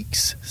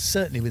weeks,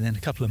 certainly within a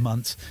couple of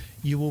months,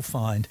 you will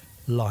find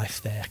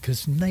life there,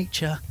 because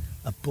nature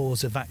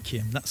abhors a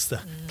vacuum. That's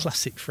the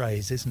classic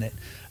phrase, isn't it?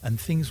 And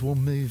things will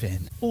move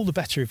in. All the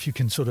better if you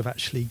can sort of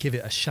actually give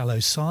it a shallow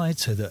side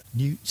so that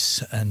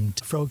newts and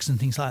frogs and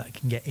things like that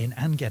can get in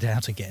and get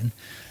out again.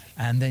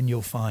 And then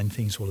you'll find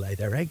things will lay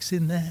their eggs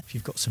in there. If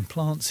you've got some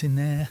plants in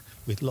there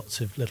with lots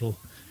of little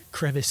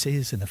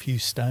crevices and a few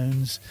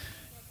stones,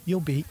 you'll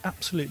be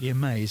absolutely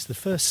amazed. The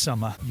first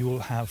summer you will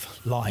have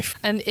life.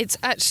 And it's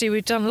actually,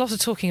 we've done a lot of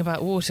talking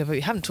about water, but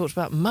we haven't talked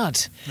about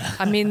mud.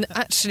 I mean,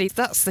 actually,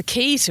 that's the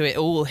key to it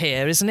all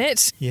here, isn't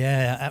it?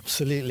 Yeah,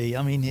 absolutely.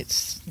 I mean,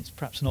 it's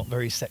perhaps not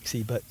very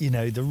sexy, but, you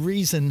know, the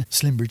reason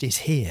Slimbridge is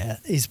here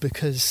is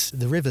because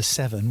the River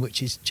Severn,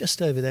 which is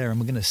just over there and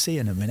we're going to see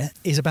in a minute,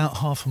 is about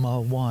half a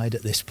mile wide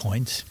at this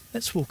point.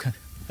 Let's walk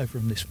over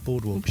on this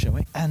boardwalk, shall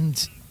we?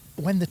 And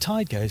when the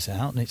tide goes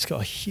out, and it's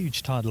got a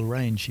huge tidal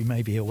range, you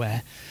may be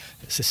aware,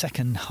 it's the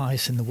second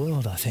highest in the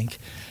world, I think,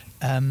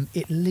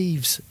 it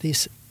leaves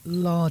this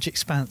large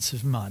expanse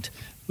of mud,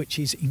 which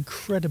is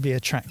incredibly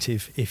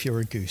attractive if you're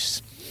a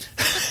goose.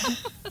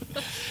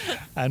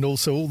 And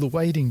also all the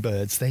wading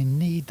birds,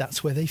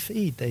 that's where they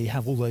feed. They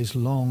have all those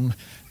long,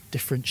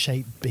 different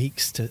shaped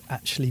beaks to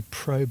actually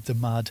probe the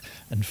mud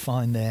and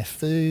find their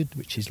food,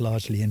 which is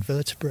largely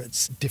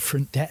invertebrates,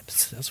 different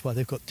depths. That's why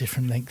they've got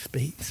different length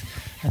beaks.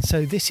 And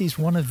so this is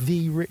one of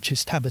the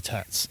richest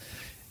habitats.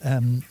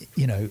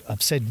 You know,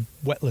 I've said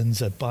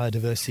wetlands are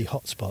biodiversity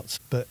hotspots,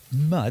 but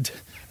mud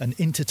and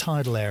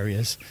intertidal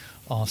areas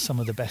are some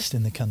of the best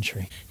in the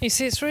country. You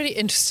see, it's really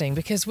interesting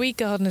because we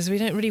gardeners, we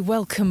don't really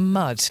welcome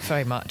mud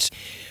very much.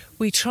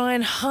 We try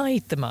and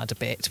hide the mud a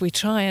bit. We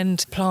try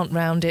and plant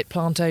round it,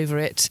 plant over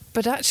it.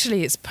 But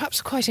actually, it's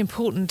perhaps quite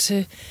important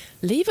to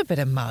leave a bit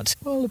of mud.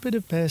 Well, a bit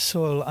of bare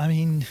soil. I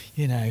mean,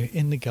 you know,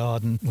 in the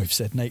garden, we've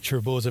said nature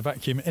abhors a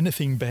vacuum.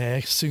 Anything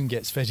bare soon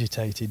gets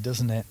vegetated,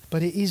 doesn't it?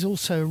 But it is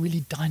also a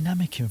really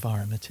dynamic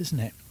environment, isn't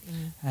it?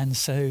 And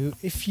so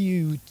if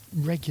you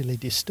regularly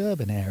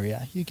disturb an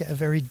area, you get a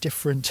very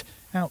different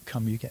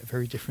outcome. You get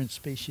very different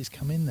species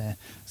come in there.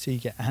 So you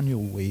get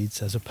annual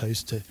weeds as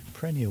opposed to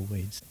perennial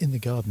weeds. In the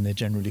garden, they're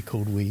generally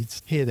called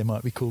weeds. Here, they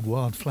might be called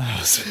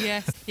wildflowers.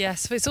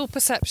 Yes, but it's all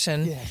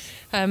perception. Yes.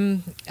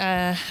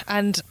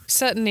 And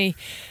certainly,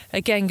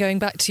 again, going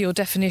back to your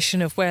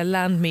definition of where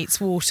land meets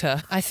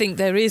water, I think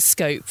there is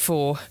scope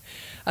for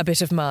a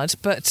bit of mud,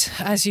 but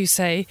as you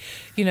say,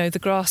 you know, the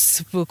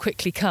grass will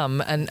quickly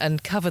come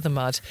and cover the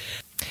mud.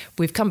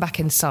 We've come back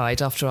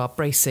inside after our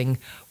bracing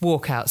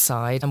walk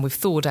outside and we've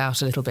thawed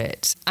out a little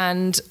bit,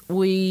 and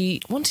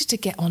we wanted to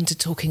get on to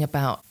talking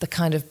about the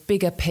kind of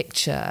bigger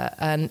picture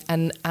and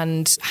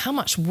how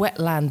much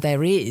wetland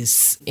there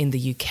is in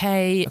the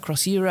UK,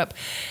 across Europe.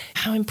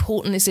 How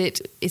important is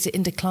it? Is it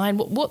in decline?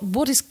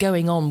 What is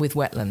going on with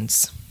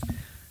wetlands?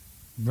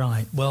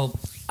 Right, well,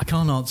 I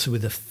can't answer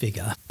with a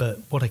figure, but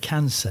what I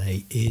can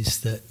say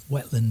is that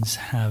wetlands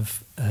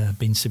have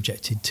been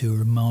subjected to a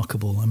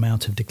remarkable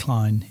amount of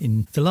decline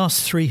in the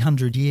last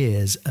 300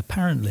 years.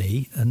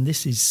 Apparently, and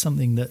this is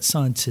something that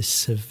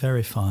scientists have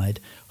verified,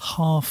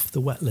 half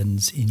the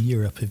wetlands in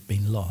Europe have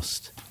been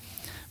lost.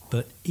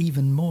 But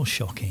even more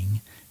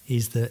shocking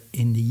is that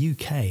in the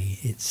UK,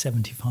 it's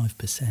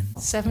 75%.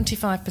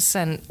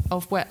 75%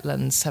 of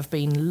wetlands have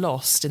been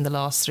lost in the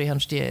last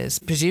 300 years,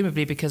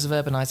 presumably because of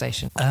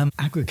urbanisation.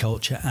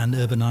 Agriculture and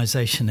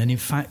urbanisation. And in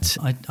fact,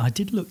 I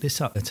did look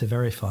this up to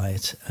verify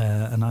it,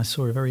 and I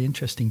saw a very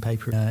interesting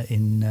paper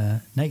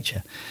in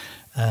Nature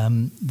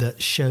that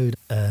showed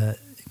a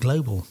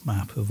global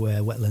map of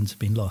where wetlands have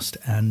been lost,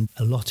 and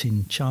a lot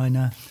in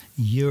China,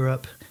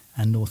 Europe,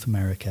 and North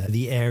America,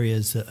 the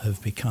areas that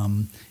have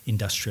become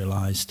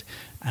industrialised.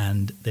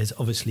 And there's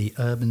obviously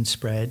urban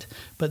spread,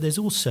 but there's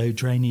also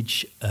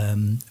drainage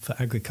for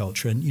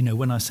agriculture. And, you know,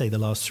 when I say the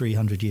last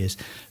 300 years,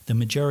 the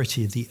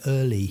majority of the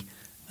early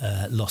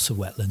loss of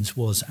wetlands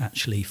was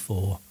actually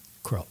for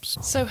crops.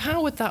 So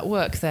how would that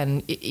work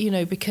then? You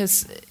know,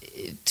 because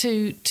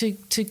to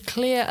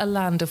clear a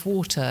land of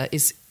water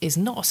is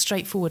not a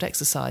straightforward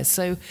exercise.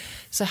 So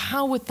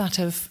how would that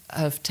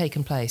have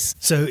taken place?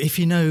 So if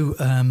you know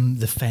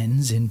the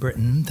Fens in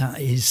Britain, that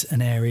is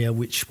an area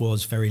which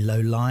was very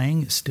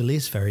low-lying, still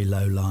is very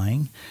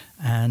low-lying.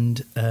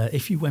 And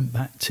if you went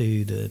back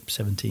to the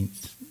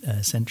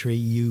 17th century,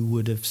 you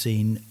would have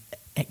seen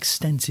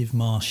extensive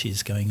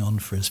marshes going on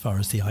for as far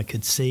as the eye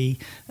could see,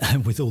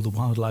 with all the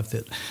wildlife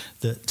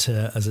that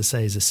as I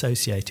say, is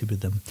associated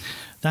with them.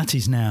 That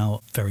is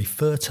now very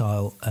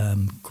fertile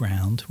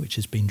ground, which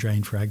has been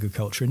drained for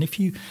agriculture. And if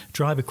you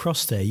drive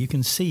across there, you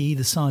can see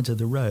either side of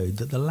the road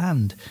that the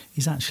land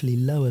is actually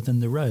lower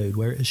than the road,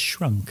 where it has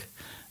shrunk.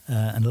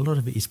 And a lot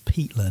of it is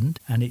peatland,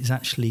 and it's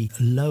actually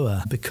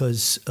lower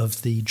because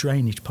of the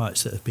drainage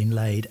pipes that have been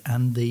laid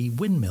and the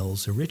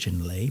windmills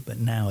originally, but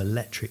now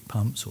electric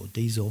pumps or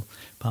diesel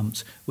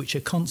pumps, which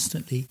are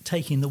constantly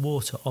taking the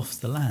water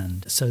off the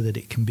land so that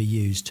it can be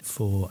used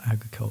for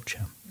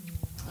agriculture.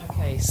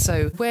 Okay,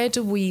 so where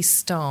do we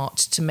start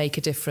to make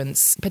a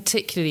difference,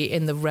 particularly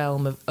in the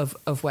realm of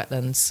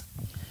wetlands?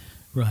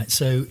 Right,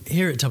 so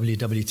here at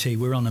WWT,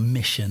 we're on a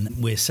mission.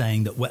 We're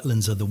saying that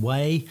wetlands are the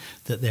way,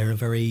 that they're a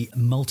very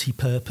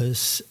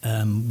multi-purpose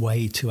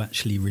way to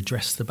actually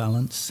redress the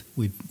balance.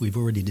 We've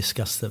already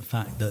discussed the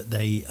fact that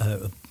they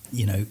are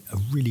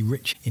really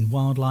rich in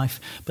wildlife,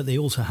 but they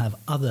also have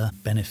other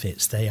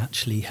benefits. They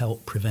actually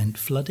help prevent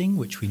flooding,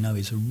 which we know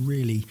is a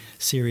really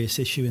serious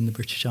issue in the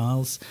British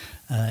Isles,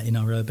 in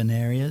our urban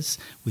areas.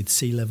 With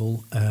sea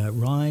level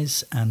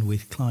rise and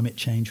with climate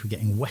change, we're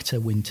getting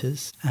wetter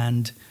winters.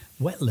 And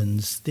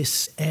wetlands,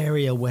 this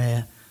area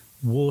where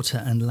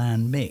water and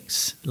land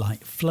mix,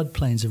 like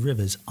floodplains of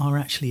rivers, are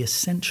actually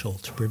essential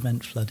to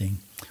prevent flooding.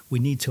 We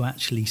need to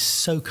actually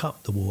soak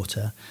up the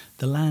water.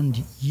 The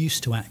land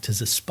used to act as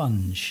a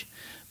sponge,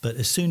 but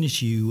as soon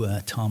as you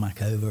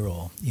tarmac over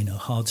or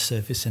hard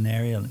surface an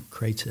area and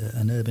create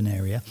an urban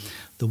area,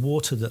 the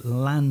water that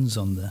lands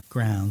on the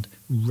ground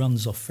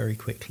runs off very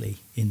quickly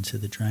into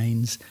the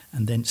drains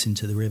and thence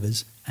into the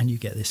rivers, and you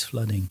get this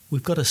flooding.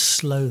 We've got to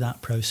slow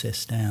that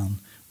process down.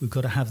 We've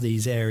got to have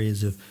these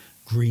areas of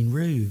green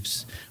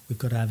roofs. We've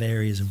got to have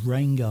areas of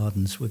rain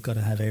gardens. We've got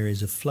to have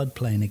areas of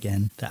floodplain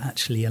again that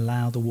actually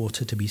allow the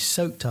water to be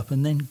soaked up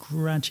and then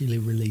gradually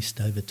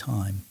released over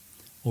time,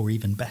 or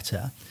even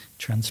better,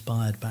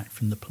 transpired back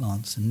from the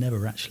plants and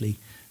never actually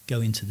go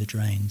into the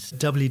drains.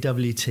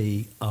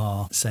 WWT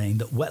are saying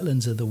that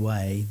wetlands are the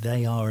way.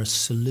 They are a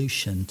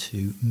solution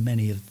to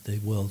many of the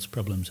world's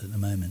problems at the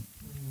moment.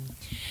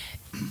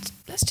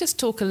 Let's just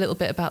talk a little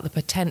bit about the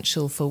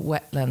potential for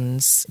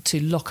wetlands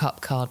to lock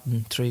up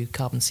carbon through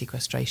carbon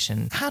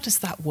sequestration. How does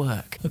that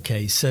work?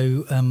 Okay,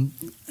 so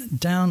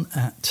down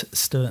at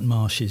Sturton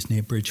Marshes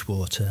near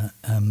Bridgewater,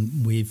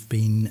 we've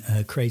been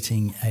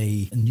creating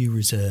a new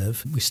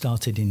reserve. We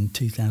started in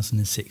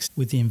 2006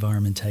 with the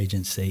Environment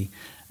Agency,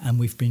 and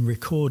we've been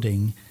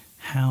recording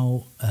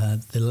how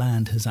the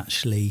land has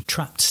actually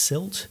trapped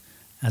silt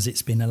as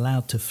it's been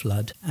allowed to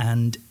flood,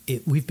 and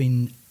we've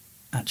been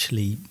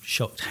actually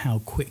shocked how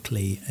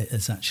quickly it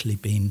has actually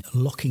been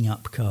locking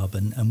up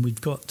carbon. And we've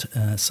got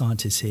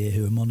scientists here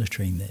who are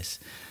monitoring this.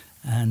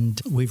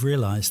 And we've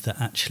realised that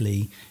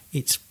actually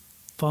it's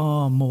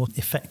far more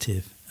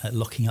effective at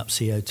locking up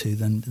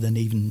CO2 than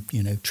even,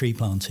 tree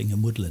planting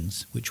and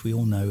woodlands, which we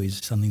all know is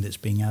something that's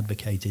being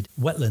advocated.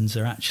 Wetlands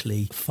are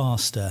actually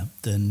faster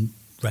than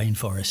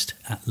rainforest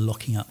at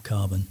locking up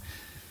carbon.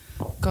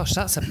 Gosh,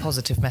 that's a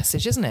positive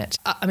message, isn't it?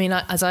 I mean,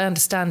 as I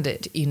understand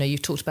it,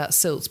 you've talked about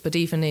silts, but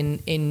even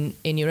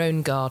in your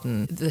own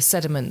garden, the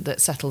sediment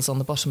that settles on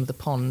the bottom of the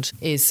pond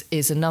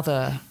is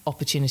another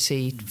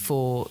opportunity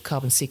for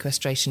carbon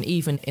sequestration,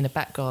 even in a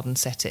back garden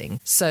setting.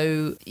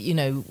 So,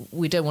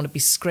 we don't want to be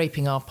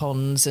scraping our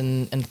ponds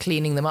and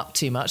cleaning them up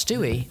too much, do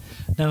we?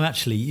 No,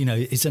 actually,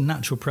 it's a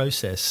natural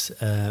process.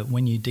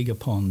 When you dig a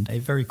pond,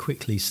 it very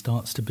quickly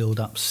starts to build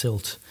up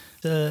silt.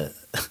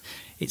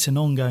 It's an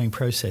ongoing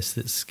process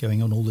that's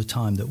going on all the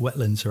time, that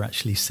wetlands are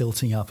actually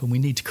silting up, and we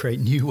need to create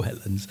new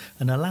wetlands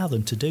and allow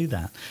them to do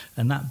that.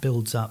 And that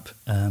builds up,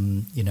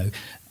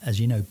 as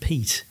you know,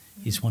 peat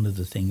is one of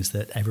the things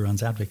that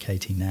everyone's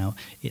advocating now.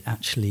 It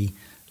actually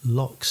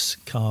locks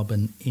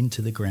carbon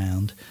into the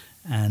ground,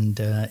 and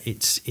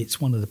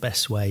it's one of the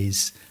best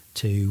ways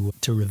to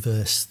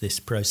reverse this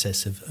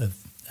process of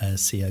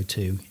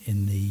CO2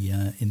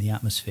 in the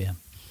atmosphere.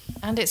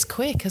 And it's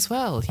quick as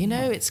well,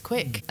 it's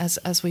quick,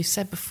 as we've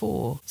said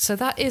before. So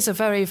that is a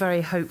very,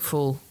 very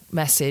hopeful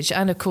message.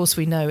 And of course,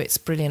 we know it's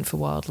brilliant for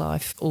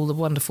wildlife. All the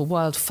wonderful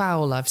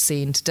wildfowl I've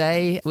seen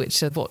today,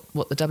 which are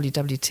what the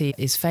WWT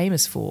is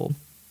famous for.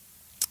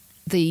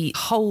 The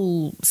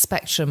whole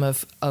spectrum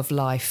of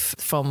life,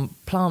 from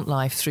plant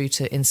life through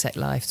to insect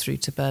life, through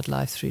to bird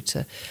life, through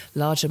to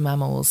larger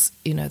mammals,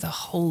 the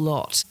whole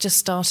lot, just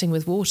starting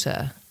with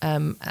water.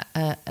 And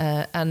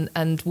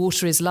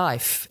water is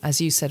life,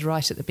 as you said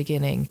right at the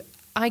beginning.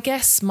 I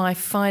guess my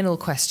final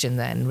question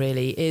then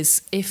really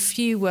is, if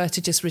you were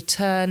to just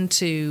return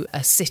to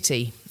a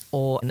city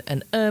or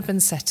an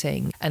urban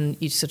setting, and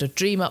you sort of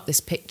dream up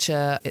this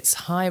picture, it's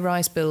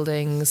high-rise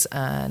buildings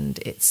and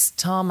it's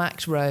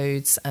tarmacked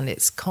roads and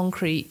it's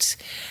concrete,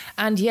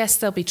 and yes,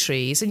 there'll be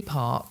trees and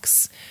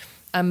parks,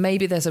 and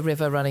maybe there's a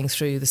river running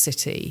through the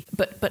city,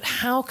 but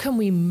how can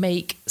we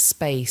make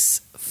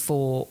space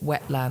for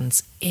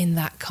wetlands in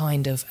that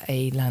kind of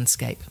a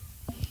landscape?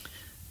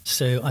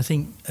 So I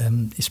think,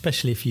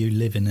 especially if you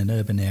live in an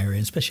urban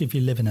area, especially if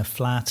you live in a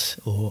flat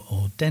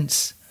or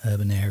dense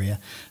urban area,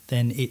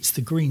 then it's the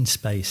green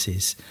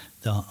spaces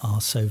that are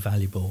so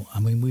valuable.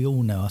 I mean, we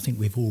all know, I think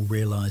we've all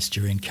realised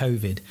during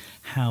COVID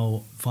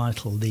how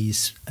vital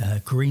these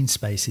green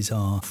spaces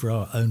are for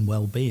our own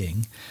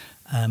well-being.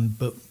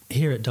 But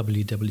here at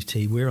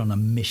WWT, we're on a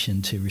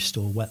mission to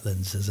restore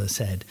wetlands, as I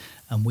said,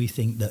 and we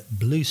think that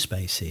blue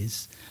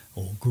spaces,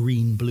 or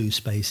green blue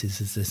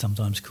spaces as they're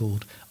sometimes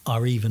called,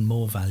 are even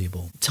more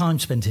valuable. Time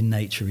spent in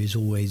nature is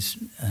always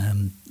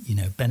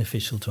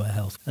beneficial to our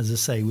health. As I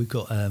say, we've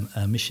got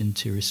a mission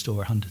to restore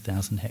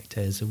 100,000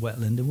 hectares of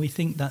wetland, and we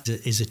think that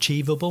is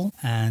achievable,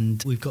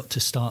 and we've got to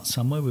start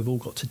somewhere. We've all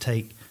got to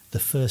take the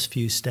first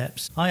few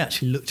steps. I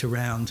actually looked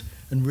around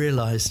and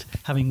realised,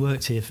 having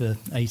worked here for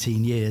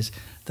 18 years,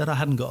 that I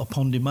hadn't got a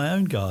pond in my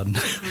own garden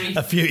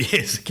a few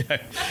years ago.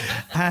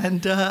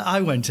 And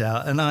I went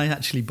out and I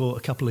actually bought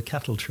a couple of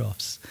cattle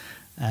troughs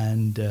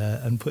and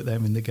put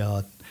them in the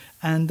garden.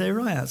 And they're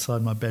right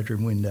outside my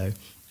bedroom window.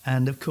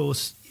 And of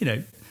course,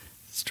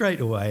 straight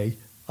away,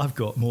 I've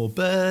got more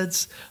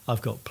birds,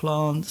 I've got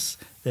plants,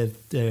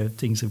 they're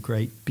things of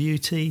great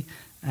beauty.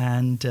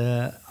 And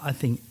I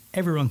think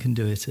everyone can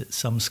do it at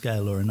some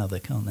scale or another,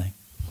 can't they?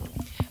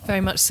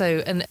 Very much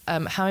so. And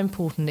how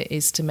important it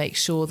is to make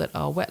sure that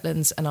our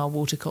wetlands and our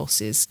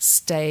watercourses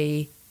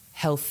stay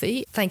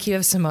healthy. Thank you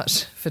ever so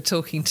much for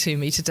talking to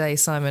me today,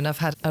 Simon. I've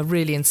had a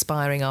really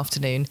inspiring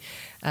afternoon.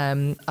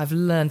 I've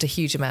learned a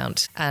huge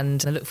amount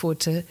and I look forward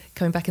to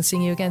coming back and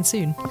seeing you again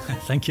soon.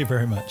 Thank you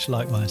very much.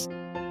 Likewise.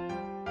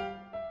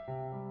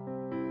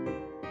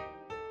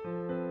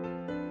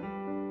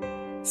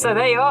 So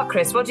there you are,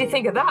 Chris. What do you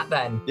think of that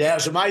then? Yeah, it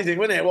was amazing,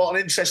 wasn't it? What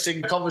an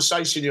interesting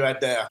conversation you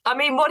had there. I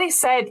mean, what he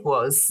said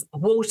was,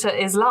 water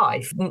is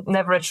life.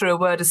 Never a truer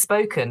word is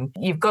spoken.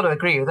 You've got to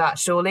agree with that,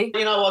 surely?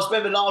 You know, I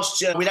remember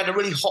last year we had a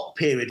really hot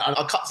period.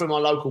 I cut through my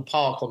local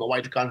park on the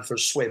way to going for a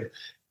swim.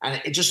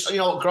 And it just,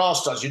 what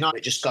grass does,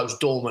 it just goes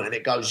dormant and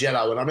it goes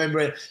yellow. And I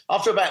remember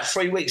after about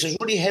 3 weeks, there was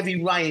really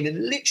heavy rain.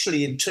 And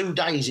literally in 2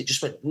 days, it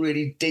just went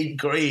really deep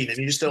green. And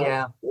you just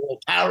thought,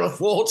 power of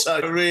water,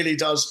 it really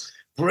does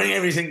bring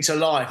everything to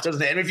life,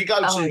 doesn't it? And if you go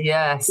to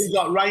you've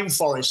got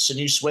rainforests and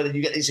you swear that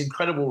you get these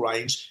incredible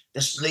rains,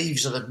 the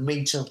leaves are a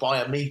metre by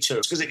a metre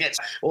because it gets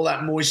all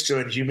that moisture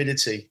and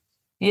humidity.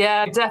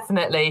 Yeah,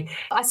 definitely.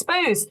 I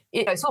suppose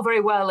it's all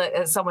very well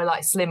at somewhere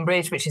like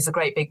Slimbridge, which is a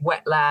great big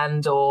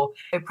wetland, or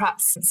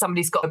perhaps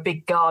somebody's got a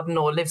big garden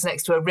or lives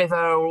next to a river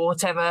or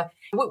whatever.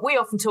 We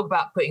often talk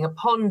about putting a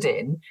pond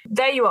in.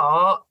 There you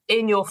are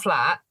in your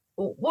flat.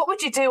 What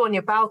would you do on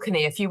your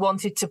balcony if you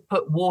wanted to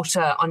put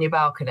water on your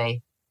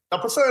balcony? I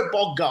prefer a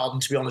bog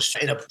garden, to be honest,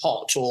 in a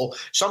pot, or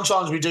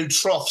sometimes we do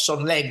troughs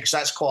on legs.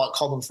 That's quite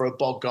common for a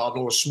bog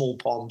garden or a small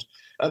pond.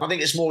 I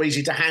think it's more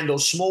easy to handle.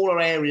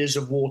 Smaller areas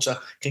of water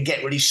can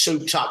get really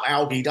souped up,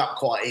 algaed up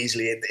quite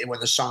easily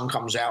when the sun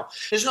comes out.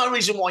 There's no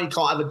reason why you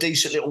can't have a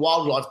decent little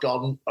wildlife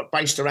garden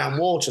based around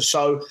water.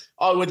 So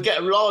I would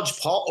get a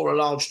large pot or a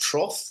large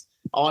trough.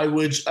 I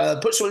would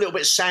put a little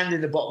bit of sand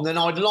in the bottom, then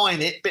I'd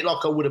line it, a bit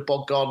like I would a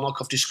bog garden, like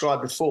I've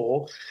described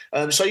before.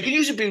 So you can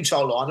use a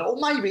butyl liner, or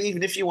maybe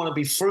even if you want to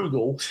be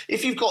frugal,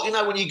 if you've got,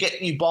 when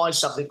you buy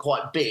something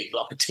quite big,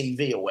 like a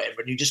TV or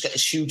whatever, and you just get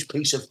this huge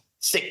piece of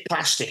thick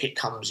plastic it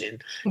comes in.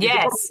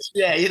 Yes.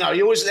 You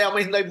always,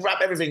 they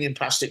wrap everything in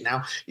plastic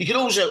now. You can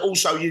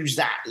also use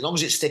that. As long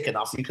as it's thick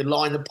enough, you can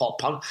line the pot.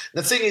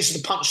 The thing is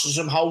to punch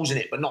some holes in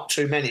it, but not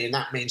too many, and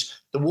that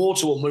means the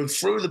water will move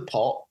through the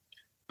pot,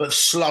 but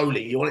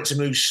slowly. You want it to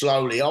move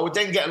slowly. I would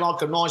then get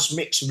like a nice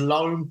mix of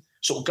loam,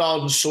 sort of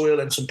garden soil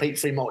and some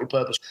peat-free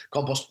multi-purpose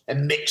compost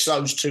and mix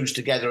those two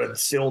together and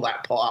fill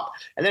that pot up.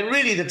 And then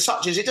really the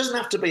touch is, it doesn't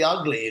have to be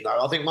ugly,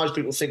 I think most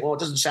people think, well, it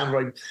doesn't sound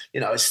very,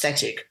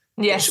 aesthetic.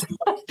 Yes.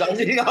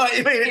 You know what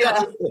I mean?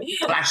 It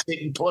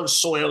plastic and put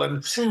soil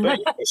but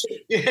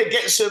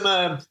get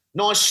some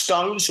nice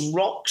stones, some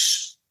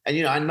rocks,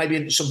 and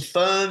maybe some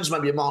ferns,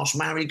 maybe a marsh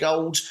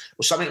marigold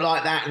or something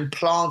like that, and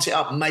plant it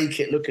up and make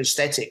it look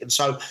aesthetic. And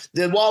so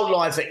the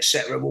wildlife,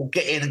 etc., will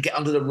get in and get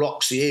under the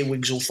rocks. The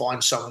earwigs will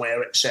find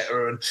somewhere,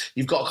 etc. And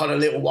you've got kind of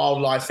little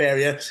wildlife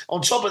area.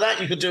 On top of that,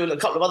 you could do a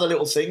couple of other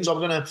little things. I'm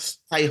going to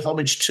pay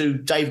homage to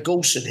Dave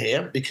Goulson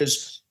here,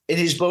 because in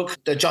his book,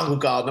 The Jungle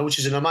Gardener, which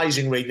is an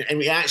amazing read, and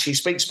he actually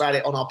speaks about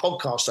it on our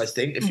podcast, I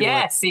think.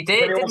 Yes, he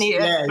did, didn't he?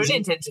 A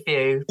brilliant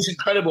interview. It's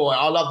incredible.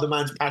 I love the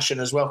man's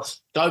passion as well.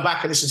 Go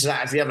back and listen to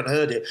that if you haven't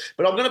heard it.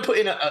 But I'm going to put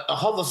in a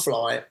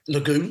hoverfly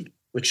lagoon,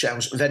 which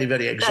sounds very,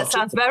 very exotic. That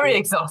sounds very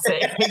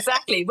exotic.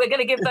 Exactly. We're going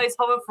to give those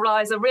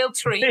hoverflies a real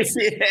treat.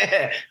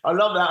 Yeah, I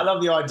love that. I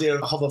love the idea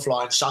of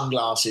hoverfly and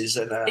sunglasses.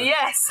 And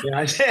yes.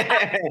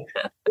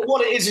 But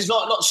what it is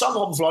not some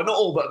hoverfly, not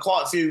all, but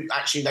quite a few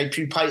actually, they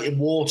pupate in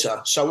water.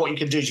 So what you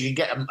can do is you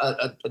can get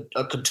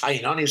a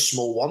container, only a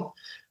small one,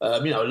 a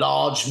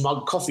large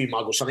mug, coffee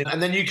mug or something.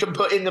 And then you can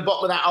put in the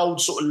bottom of that old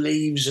sort of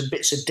leaves and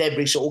bits of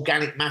debris, sort of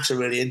organic matter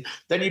really. And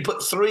then you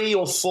put 3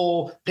 or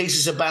 4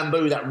 pieces of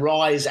bamboo that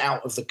rise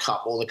out of the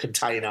cup or the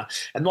container.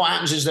 And what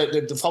happens is that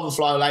the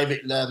hoverfly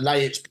will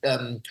lay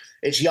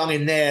its young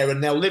in there,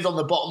 and they'll live on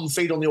the bottom,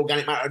 feed on the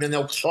organic matter, and then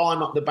they'll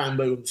climb up the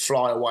bamboo and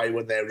fly away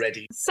when they're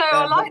ready. So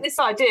I like this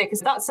idea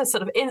because that's a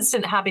sort of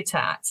instant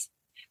habitat.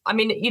 I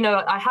mean,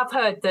 I have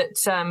heard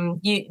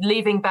that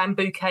leaving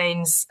bamboo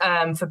canes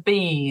for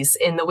bees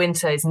in the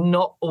winter is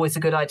not always a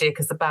good idea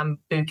because the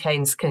bamboo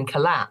canes can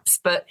collapse.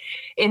 But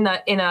in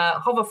a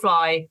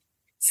hoverfly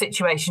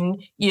situation,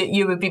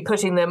 you would be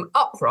putting them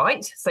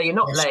upright, so you're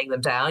not laying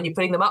them down, you're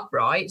putting them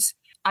upright.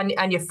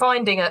 And you're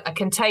finding a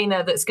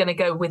container that's going to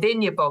go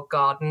within your bog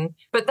garden.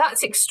 But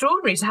that's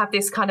extraordinary to have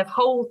this kind of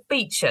whole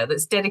feature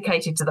that's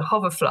dedicated to the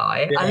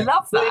hoverfly. Yeah. I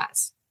love that.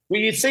 Well,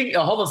 you think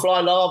a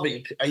hoverfly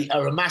larvae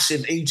are a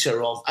massive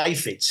eater of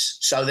aphids,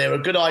 so they're a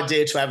good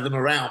idea to have them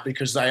around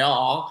because they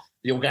are.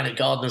 the organic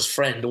gardener's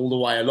friend all the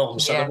way along.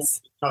 So the more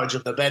encourage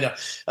them, the better.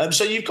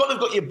 So you've kind of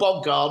got your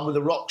bog garden with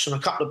the rocks and a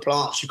couple of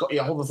plants. You've got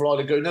your hoverfly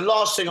lagoon. The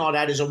last thing I'd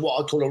add is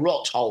what I call a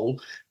rot hole.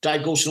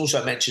 Dave Gorson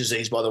also mentions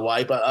these, by the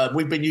way, but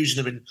we've been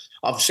using them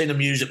I've seen them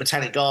used at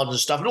botanic gardens and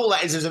stuff. And all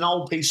that is an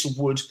old piece of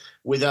wood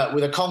with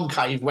a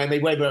concave where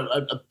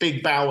a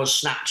big bough has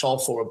snapped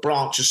off or a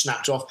branch has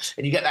snapped off,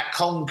 and you get that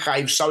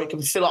concave so it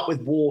can fill up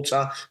with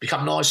water,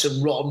 become nice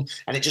and rotten,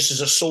 and it just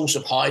is a source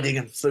of hiding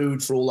and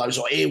food for all those.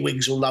 Or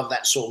earwigs will love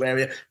that sort of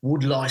area.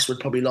 Wood lice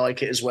would probably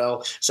like it as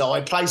well. So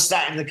I place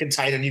that in the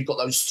container, and you've got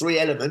those three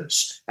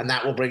elements, and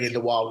that will bring in the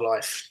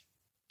wildlife.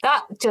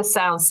 That just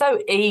sounds so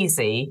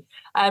easy.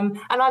 And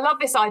I love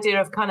this idea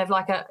of kind of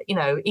like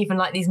even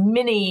like these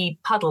mini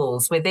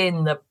puddles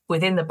within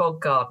the bog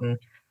garden.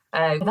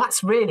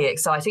 That's really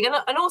exciting.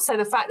 And also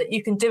the fact that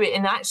you can do it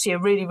in actually a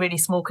really, really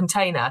small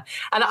container.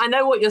 And I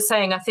know what you're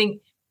saying. I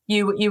think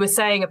you were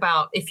saying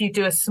about if you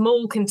do a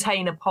small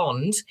container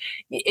pond,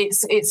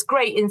 it's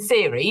great in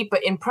theory,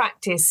 but in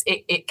practice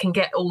it can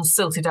get all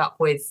silted up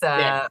with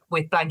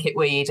blanket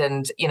weed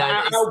and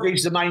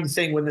algae's the main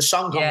thing when the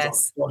sun comes on,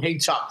 it'll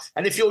heat up.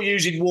 And if you're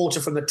using water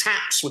from the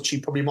taps, which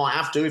you probably might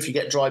have to if you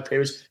get dry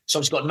periods, so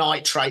it's got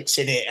nitrates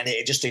in it and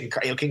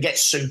it can get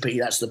soupy.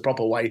 That's the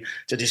proper way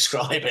to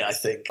describe it, I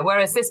think.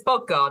 Whereas this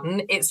bog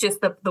garden, it's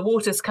just the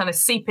water's kind of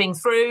seeping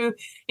through.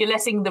 You're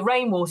letting the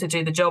rainwater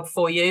do the job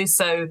for you,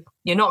 so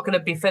you're not going to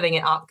be filling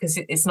it up because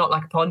it's not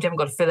like a pond. You haven't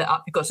got to fill it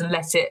up. You've got to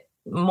let it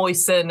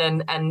moisten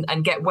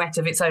and get wet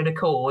of its own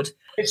accord.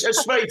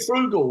 It's very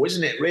frugal,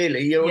 isn't it,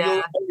 really? All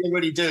you're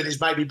really doing is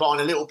maybe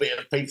buying a little bit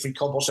of peat-free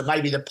compost and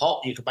maybe the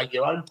pot. You can make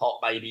your own pot,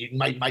 maybe. You can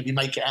maybe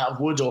make it out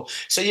of wood.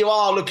 So you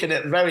are looking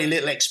at very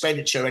little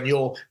expenditure and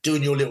you're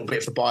doing your little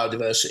bit for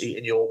biodiversity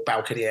in your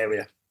balcony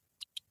area.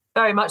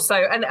 Very much so.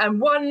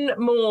 And one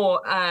more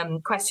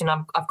question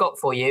I've got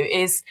for you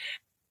is,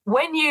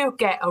 when you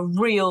get a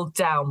real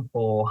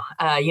downpour,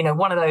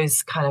 one of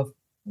those kind of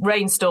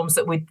rainstorms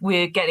that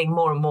we're getting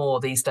more and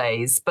more these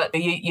days, but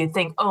you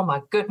think, oh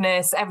my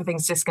goodness,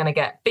 everything's just going to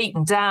get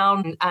beaten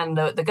down and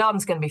the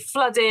garden's going to be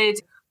flooded.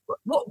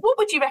 What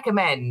would you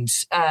recommend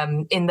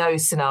in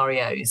those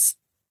scenarios?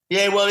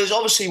 Yeah, well,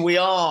 obviously we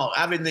are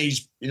having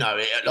these,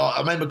 I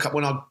remember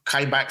when I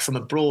came back from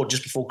abroad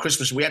just before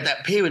Christmas, we had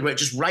that period where it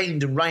just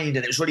rained and rained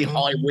and it was really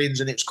high winds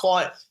and it's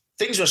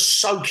things were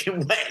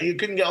soaking wet. You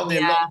couldn't get on the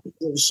alarm. It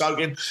was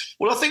soaking.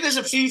 Well, I think there's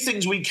a few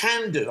things we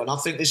can do, and I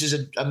think this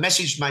is a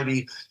message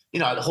maybe,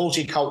 the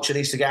horticulture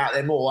needs to get out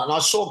there more. And I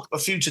saw a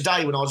few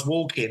today when I was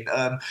walking,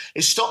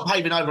 is stop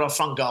paving over our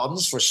front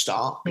gardens for a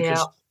start.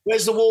 Because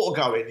where's the water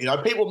going?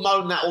 People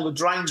moan that all the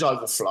drains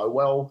overflow.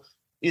 Well,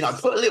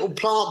 put a little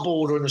plant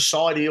border on the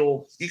side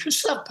of you can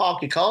still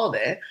park your car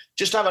there,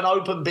 just have an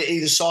open bit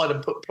either side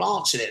and put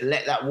plants in it and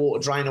let that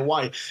water drain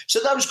away.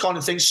 So those kind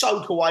of things,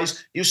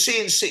 soakaways. You'll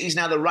see in cities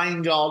now the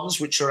rain gardens,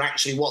 which are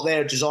actually what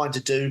they're designed to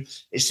do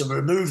is to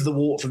remove the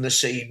water from the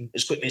seam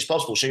as quickly as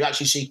possible. So you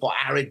actually see quite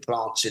arid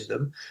plants in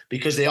them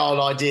because the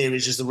whole idea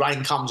is as the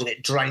rain comes and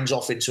it drains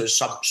off into a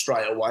sump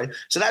straight away.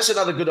 So that's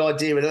another good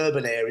idea in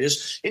urban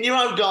areas. In your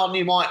own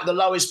garden, the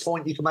lowest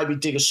point, you can maybe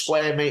dig a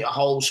square metre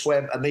hole,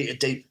 a metre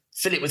deep,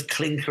 fill it with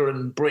clinker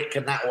and brick,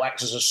 and that will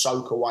act as a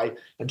soak away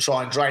and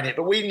try and drain it.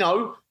 But we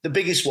know the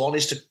biggest one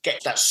is to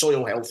get that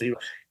soil healthy,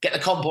 get the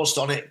compost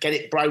on it, get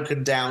it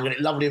broken down, get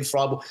it lovely and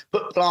friable,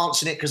 put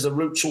plants in it because the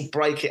roots will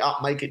break it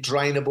up, make it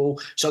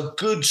drainable. So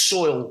good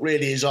soil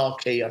really is our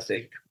key, I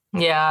think.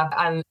 Yeah,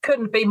 and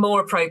couldn't be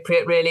more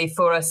appropriate really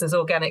for us as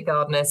organic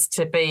gardeners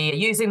to be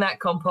using that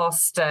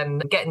compost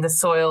and getting the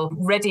soil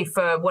ready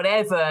for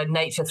whatever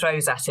nature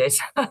throws at it.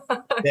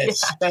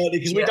 Yes,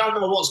 because we don't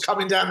know what's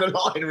coming down the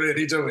line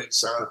really, do we?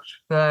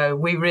 No,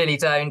 we really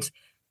don't.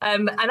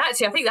 And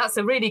actually, I think that's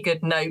a really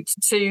good note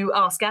to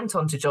ask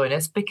Anton to join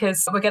us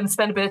because we're going to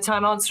spend a bit of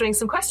time answering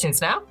some questions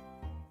now.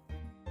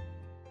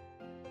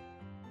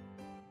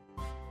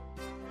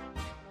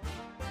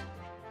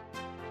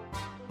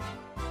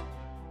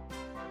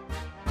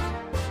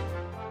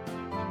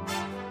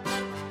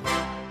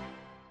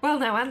 Well,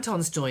 now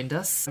Anton's joined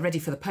us, ready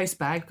for the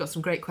postbag. Got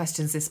some great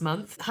questions this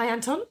month. Hi,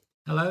 Anton.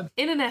 Hello.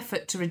 In an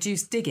effort to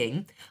reduce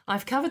digging,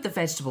 I've covered the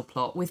vegetable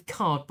plot with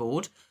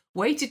cardboard,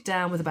 weighted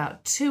down with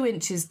about 2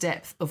 inches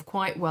depth of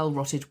quite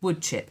well-rotted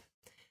woodchip.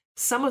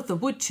 Some of the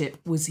woodchip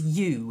was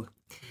yew.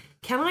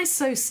 Can I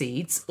sow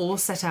seeds or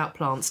set out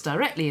plants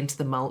directly into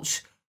the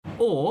mulch,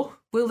 or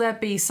will there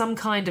be some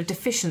kind of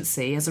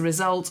deficiency as a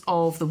result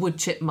of the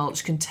woodchip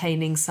mulch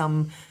containing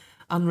some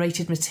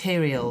unrated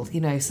material? So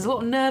there's a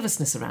lot of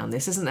nervousness around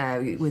this, isn't there,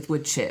 with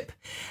woodchip?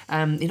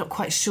 You're not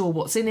quite sure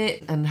what's in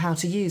it and how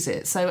to use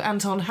it. So,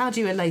 Anton, how do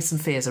you allay some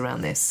fears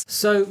around this?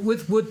 So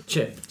with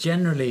woodchip,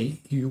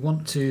 generally you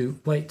want to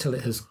wait till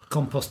it has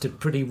composted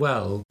pretty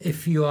well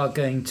if you are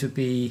going to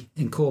be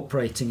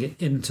incorporating it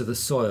into the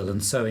soil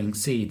and sowing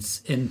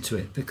seeds into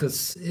it,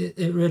 because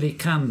it really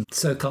can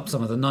soak up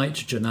some of the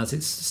nitrogen as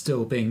it's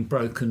still being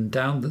broken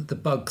down. The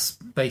bugs,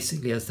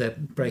 basically, as they're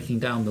breaking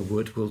down the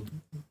wood, will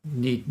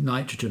need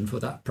nitrogen for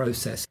that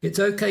process. It's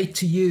okay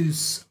to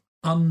use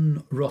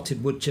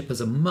unrotted wood chip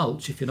as a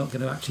mulch, if you're not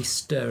going to actually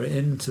stir it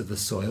into the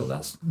soil,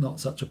 that's not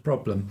such a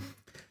problem.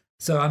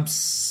 So I'm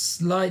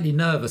slightly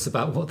nervous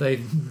about what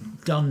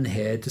they've done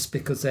here, just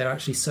because they're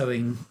actually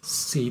sowing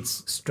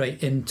seeds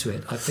straight into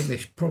it. I think they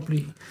should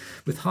probably,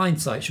 with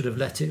hindsight, should have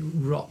let it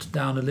rot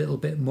down a little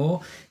bit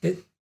more.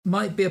 It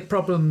might be a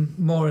problem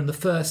more in the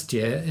first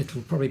year. It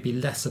will probably be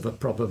less of a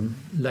problem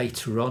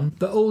later on.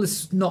 But all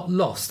is not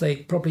lost. They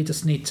probably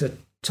just need to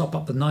top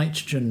up the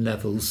nitrogen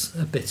levels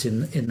a bit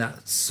in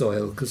that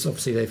soil, because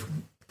obviously they've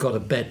got a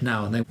bed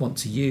now and they want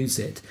to use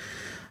it.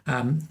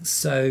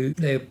 So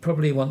they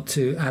probably want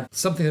to add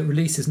something that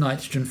releases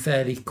nitrogen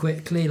fairly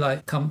quickly,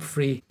 like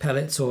comfrey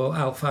pellets or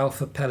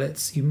alfalfa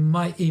pellets. You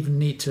might even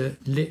need to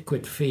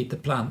liquid feed the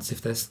plants if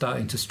they're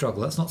starting to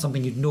struggle. That's not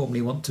something you'd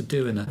normally want to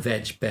do in a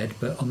veg bed,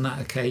 but on that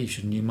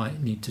occasion you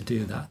might need to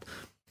do that.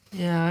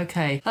 Yeah,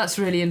 okay. That's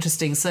really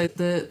interesting. So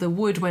the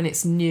wood, when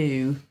it's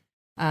new,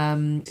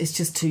 it's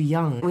just too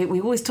young. We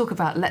always talk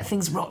about let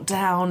things rot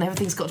down,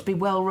 everything's got to be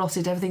well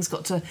rotted, everything's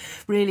got to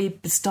really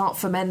start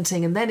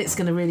fermenting, and then it's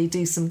going to really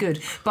do some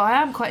good. But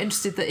I am quite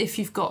interested that if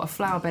you've got a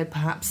flower bed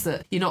perhaps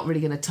that you're not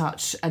really going to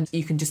touch and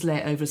you can just lay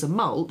it over as a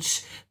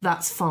mulch,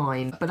 that's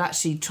fine. But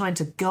actually trying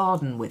to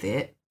garden with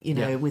it,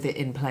 with it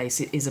in place,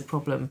 it is a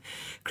problem.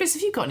 Chris,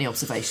 have you got any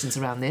observations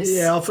around this?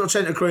 Yeah, I tend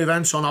to agree with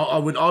Anton.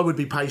 I would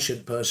be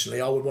patient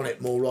personally. I would want it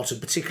more rotted,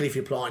 particularly if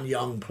you're planting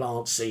young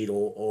plant seed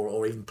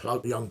or even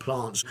young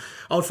plants.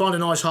 I would find a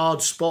nice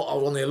hard spot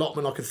on the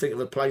allotment. I could think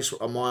of a place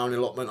on my own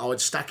allotment. I would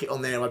stack it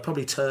on there. I'd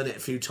probably turn it a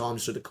few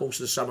times through the course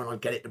of the summer, and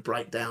I'd get it to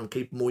break down,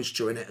 keep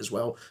moisture in it as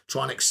well,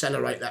 try and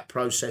accelerate that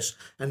process,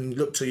 and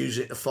look to use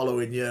it the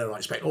following year, I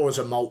expect, or as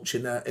a mulch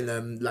in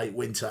the late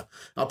winter.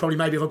 I'll probably,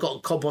 maybe if I've got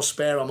a compost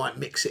spare, I might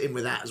mix it in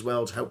with that as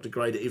well to help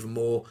degrade it even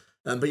more.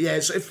 But yeah,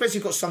 so especially if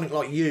you've got something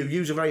like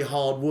use a very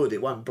hard wood,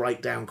 it won't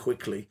break down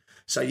quickly.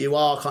 So you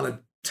are kind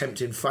of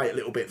tempting fate a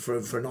little bit for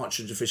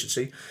nitrogen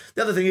deficiency.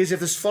 The other thing is, if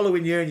this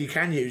following year and you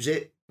can use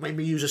it,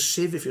 maybe use a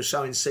sieve if you're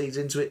sowing seeds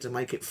into it to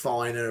make it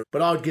finer.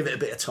 But I would give it a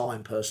bit of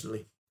time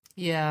personally.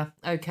 Yeah,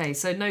 okay,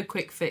 so no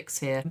quick fix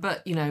here,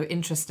 but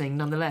interesting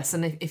nonetheless.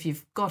 And if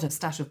you've got a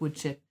stash of wood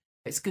chip,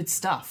 it's good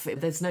stuff.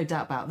 There's no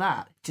doubt about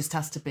that. It just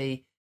has to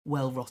be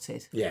well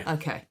rotted. Yeah.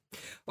 Okay.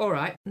 All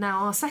right. Now,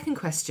 our second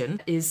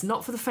question is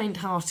not for the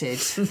faint-hearted.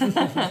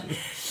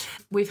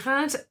 We've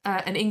had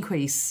an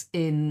increase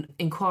in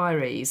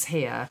inquiries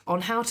here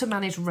on how to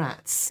manage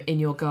rats in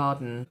your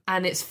garden.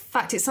 And it's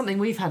something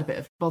we've had a bit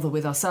of bother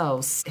with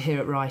ourselves here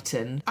at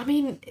Ryton. I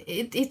mean,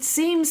 it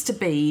seems to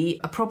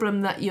be a problem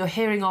that you're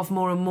hearing of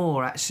more and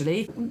more,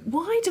 actually.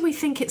 Why do we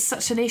think it's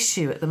such an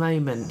issue at the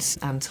moment,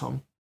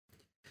 Anton?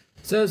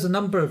 So there's a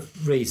number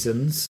of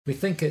reasons. We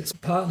think it's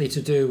partly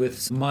to do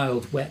with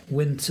mild, wet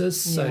winters.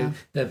 So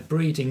they're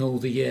breeding all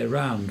the year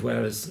round,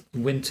 whereas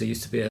winter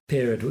used to be a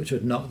period which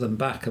would knock them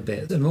back a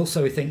bit. And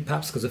also we think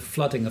perhaps because of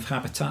flooding of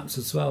habitats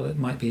as well, it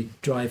might be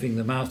driving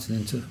them out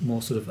and into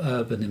more sort of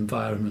urban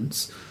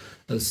environments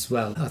as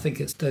well. I think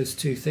it's those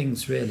two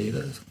things really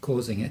that are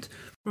causing it.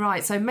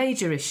 Right, so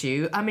major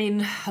issue. I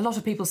mean, a lot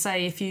of people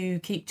say if you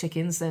keep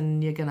chickens,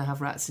 then you're going to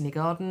have rats in your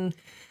garden.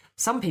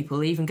 Some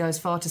people even go as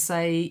far to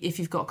say if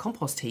you've got a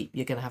compost heap,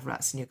 you're going to have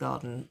rats in your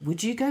garden.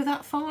 Would you go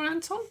that far,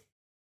 Anton?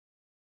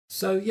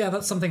 So, yeah,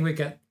 that's something we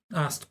get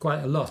asked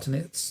quite a lot, and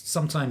it's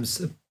sometimes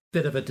a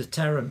bit of a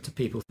deterrent to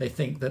people. They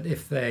think that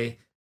if they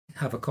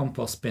have a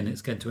compost bin,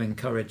 it's going to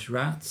encourage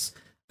rats.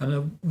 And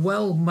a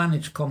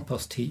well-managed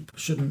compost heap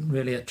shouldn't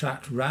really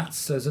attract rats.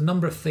 So there's a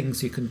number of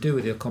things you can do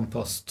with your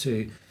compost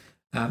to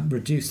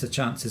reduce the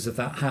chances of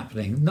that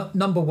happening.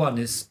 Number one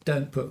is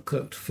don't put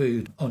cooked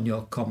food on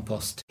your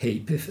compost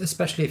heap,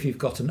 especially if you've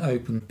got an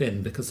open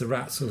bin, because the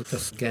rats will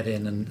just get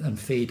in and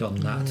feed on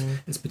that.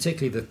 It's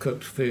particularly the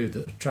cooked food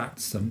that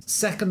attracts them.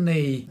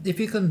 Secondly, if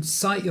you can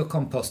site your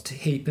compost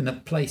heap in a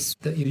place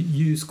that you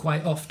use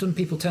quite often,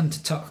 people tend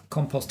to tuck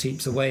compost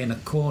heaps away in a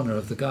corner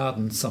of the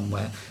garden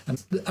somewhere,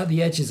 and at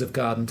the edges of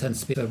garden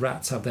tends to be where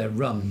rats have their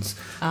runs.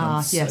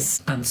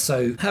 Yes. And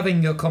so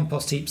having your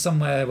compost heap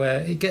somewhere where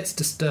it gets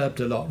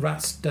disturbed a lot.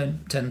 Rats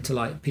don't tend to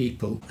like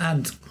people,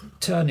 and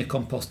turn your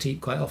compost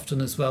heap quite often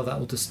as well. That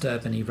will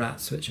disturb any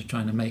rats which are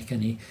trying to make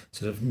any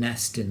sort of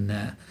nest in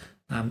there.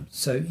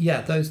 So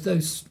yeah,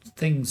 those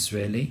things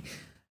really.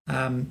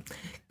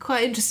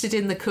 Quite interested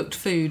in the cooked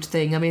food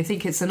thing. I mean, I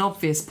think it's an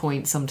obvious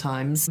point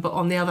sometimes, but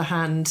on the other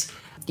hand,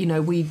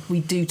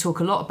 we do talk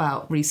a lot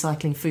about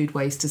recycling food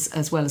waste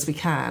as well as we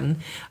can.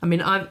 I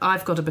mean,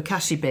 I've got a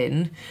bokashi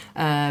bin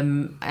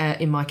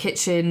in my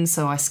kitchen,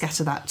 so I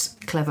scatter that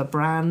clever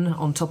bran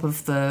on top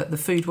of the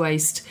food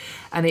waste,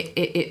 and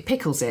it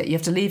pickles it. You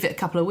have to leave it a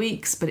couple of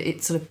weeks, but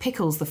it sort of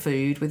pickles the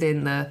food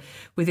within the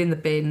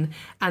bin,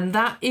 and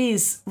that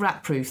is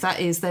rat proof. That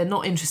is, they're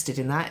not interested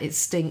in that. It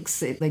stinks.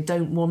 They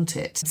don't want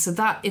it. So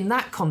that in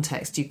that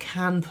context, you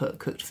can put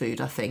cooked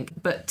food, I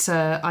think. But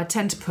I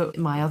tend to put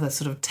my other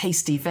sort of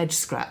tasty veg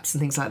scraps and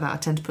things like that. I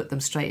tend to put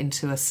them straight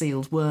into a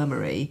sealed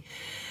wormery.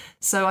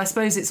 So I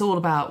suppose it's all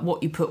about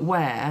what you put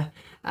where.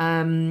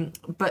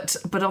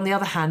 But on the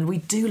other hand, we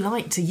do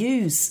like to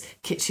use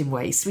kitchen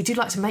waste. We do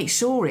like to make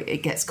sure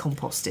it gets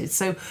composted.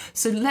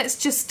 So let's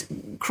just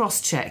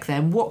cross-check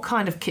then. What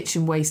kind of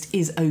kitchen waste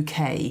is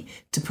okay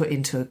to put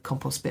into a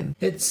compost bin?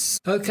 It's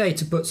okay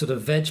to put sort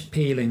of veg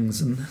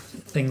peelings and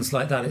things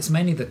like that. It's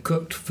mainly the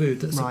cooked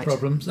food that's a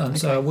problem.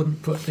 So I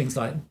wouldn't put things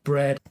like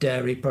bread,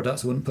 dairy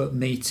products. I wouldn't put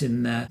meat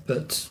in there.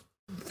 But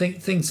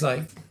things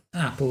like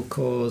apple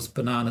cores,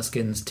 banana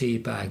skins, tea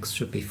bags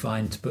should be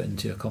fine to put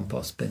into your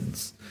compost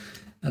bins.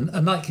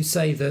 And like you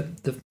say,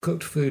 the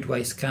cooked food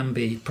waste can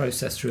be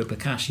processed through a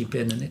bokashi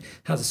bin, and it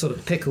has a sort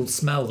of pickled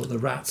smell that the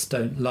rats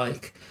don't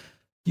like.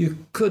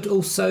 You could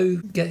also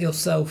get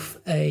yourself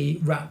a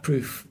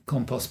rat-proof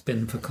compost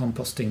bin for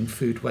composting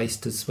food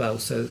waste as well.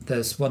 So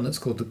there's one that's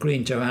called the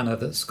Green Joanna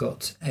that's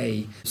got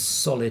a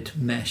solid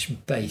mesh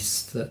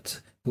base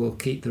that will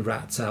keep the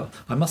rats out.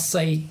 I must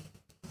say,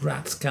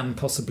 rats can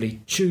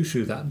possibly chew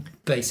through that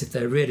base if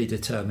they're really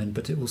determined,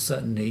 but it will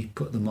certainly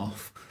put them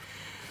off.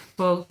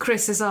 Well,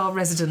 Chris is our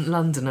resident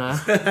Londoner.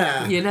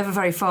 You're never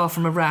very far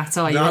from a rat,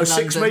 are you? No,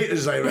 6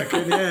 metres, they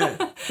reckon,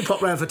 yeah.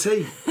 Pop round for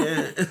tea,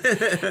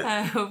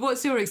 yeah.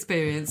 What's your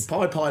experience?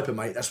 Pied Piper,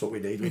 mate, that's what we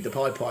need. We need the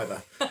Pied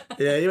Piper.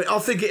 Yeah, I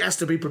think it has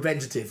to be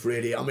preventative,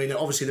 really. I mean,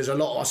 obviously, there's a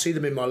lot. I see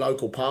them in my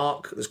local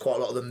park. There's quite a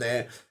lot of them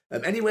there.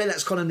 Anywhere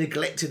that's kind of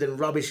neglected and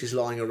rubbish is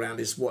lying around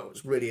is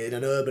what's really in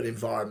an urban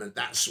environment.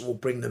 That's will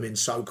bring them in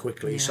so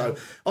quickly. Yeah. So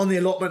on the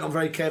allotment, I'm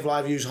very careful.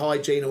 I've used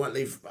hygiene. I won't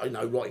leave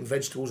rotting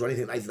vegetables or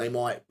anything they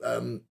might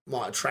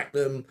attract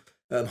them.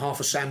 Half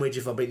a sandwich,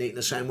 if I've been eating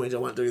a sandwich, I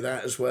won't do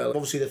that as well.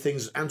 Obviously, the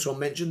things Anton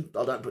mentioned,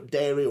 I don't put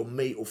dairy or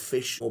meat or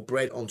fish or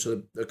bread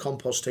onto the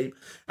compost heap.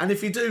 And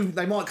if you do,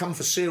 they might come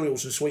for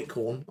cereals and sweet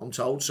corn, I'm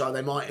told. So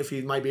they might,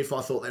 if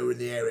I thought they were in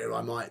the area,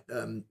 I might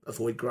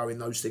avoid growing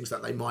those things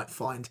that they might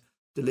find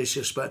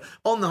delicious. But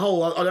on the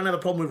whole, I don't have a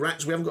problem with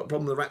rats. We haven't got a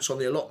problem with rats on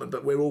the allotment,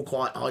 but we're all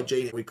quite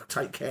hygienic. We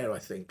take care, I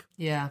think.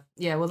 Yeah,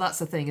 well, that's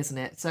the thing, isn't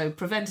it? So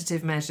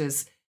preventative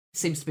measures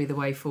seems to be the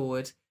way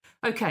forward.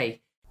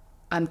 Okay.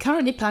 I'm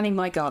currently planning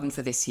my garden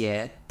for this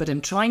year, but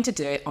I'm trying to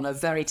do it on a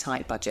very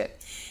tight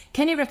budget.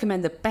 Can you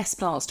recommend the best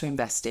plants to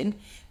invest in,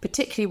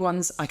 particularly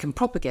ones I can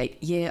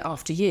propagate year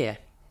after year?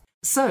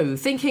 So,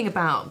 thinking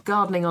about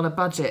gardening on a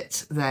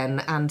budget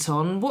then,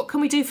 Anton, what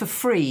can we do for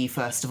free,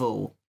 first of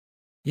all?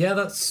 Yeah,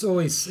 that's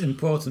always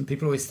important.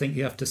 People always think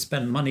you have to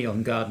spend money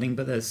on gardening,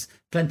 but there's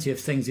plenty of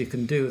things you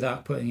can do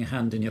without putting your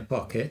hand in your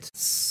pocket.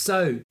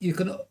 So you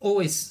can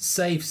always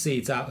save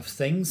seeds out of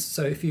things.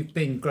 So if you've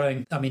been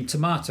growing,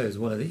 tomatoes are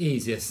one of the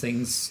easiest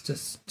things.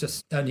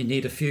 Just only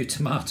need a few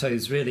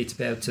tomatoes really to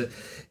be able to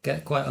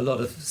get quite a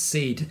lot of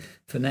seed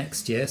for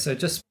next year. So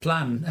just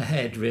plan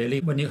ahead really.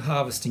 When you're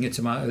harvesting your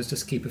tomatoes,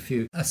 just keep a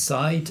few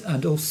aside.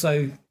 And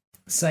also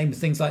same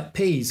things like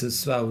peas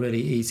as well,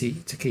 really easy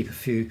to keep a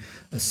few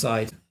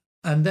aside.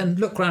 And then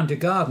look around your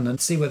garden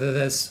and see whether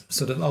there's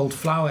sort of old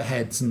flower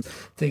heads and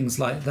things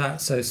like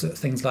that. So sort of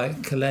things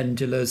like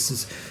calendulas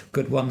is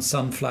good ones,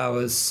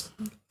 sunflowers.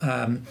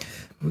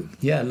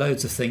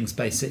 Loads of things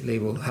basically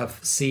will have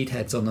seed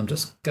heads on them.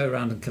 Just go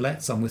around and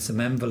collect some with some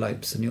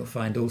envelopes and you'll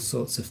find all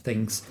sorts of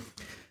things.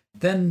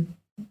 Then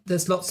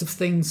there's lots of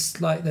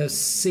things like there's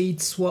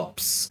seed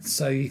swaps.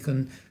 So you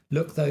can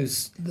look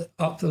those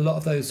up. A lot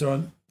of those are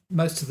on.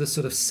 Most of the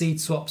sort of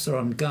seed swaps are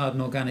on Garden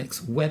Organic's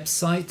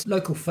website,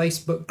 local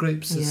Facebook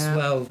groups as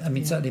well.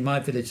 Certainly my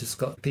village has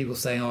got people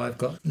saying, I've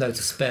got loads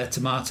of spare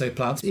tomato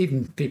plants.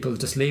 Even people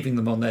just leaving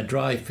them on their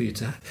drive for you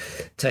to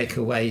take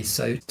away.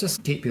 So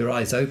just keep your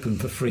eyes open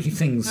for free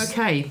things.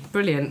 Okay,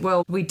 brilliant.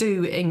 Well, we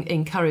do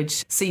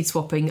encourage seed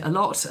swapping a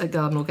lot at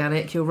Garden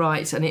Organic, you're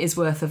right. And it is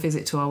worth a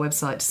visit to our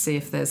website to see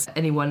if there's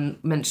anyone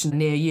mentioned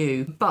near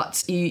you.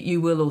 But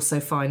you will also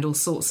find all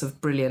sorts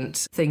of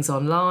brilliant things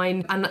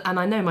online. And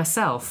I know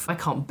myself, I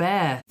can't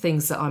bear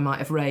things that I might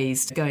have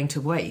raised going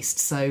to waste.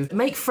 So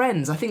make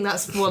friends. I think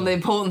that's one of the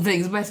important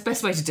things.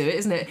 Best way to do it,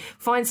 isn't it?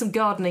 Find some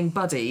gardening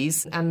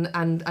buddies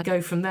and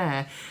go from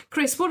there.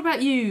 Chris, what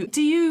about you?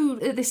 Do you,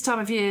 at this time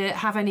of year,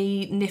 have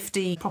any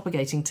nifty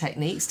propagating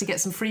techniques to get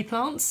some free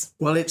plants?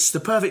 Well, it's the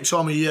perfect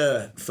time of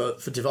year for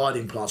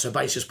dividing plants,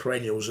 herbaceous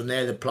perennials, and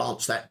they're the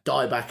plants that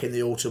die back in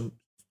the autumn.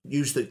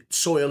 Use the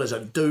soil as a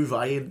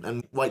duvet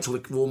and wait till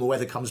the warmer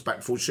weather comes back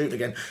before shooting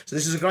again. So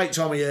this is a great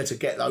time of year to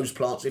get those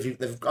plants. If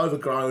they've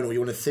overgrown or you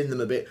want to thin them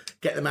a bit,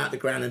 get them out of the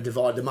ground and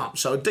divide them up.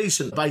 So a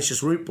decent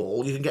herbaceous root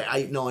ball, you can get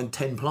 8, 9,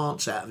 10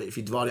 plants out of it if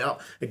you divide it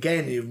up.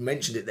 Again, you've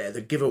mentioned it there, the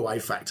giveaway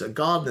factor.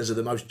 Gardeners are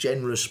the most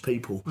generous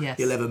people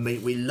you'll ever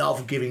meet. We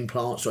love giving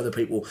plants to other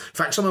people. In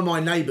fact, some of my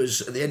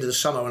neighbours at the end of the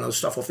summer when I was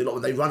stuff off the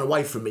allotment, they run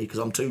away from me because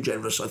I'm too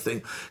generous, I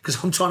think,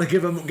 because I'm trying to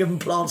give them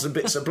plants and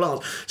bits of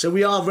plants. So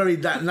we are very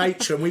that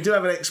nature. We do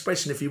have an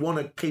expression, if you want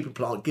to keep a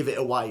plant, give it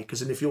away, because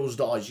then if yours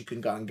dies, you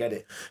can go and get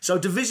it. So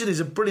division is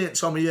a brilliant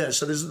time of year.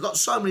 So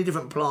there's so many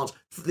different plants.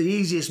 The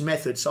easiest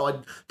method, so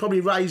I'd probably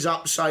raise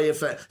up, say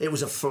if it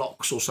was a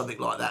phlox or something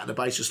like that, and a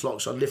herbaceous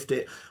phlox, I'd lift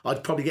it.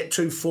 I'd probably get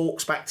 2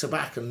 forks back to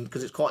back, and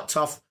because it's quite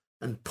tough,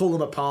 and pull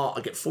them apart.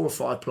 I get 4 or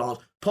 5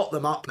 plants, pot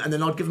them up, and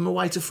then I'd give them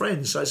away to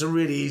friends. So it's a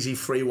really easy,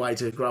 free way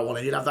to grow on.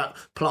 And you'd have that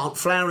plant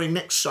flowering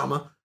next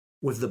summer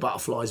with the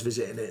butterflies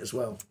visiting it as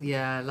well.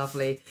 Yeah,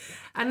 lovely.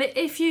 And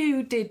if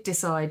you did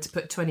decide to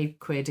put 20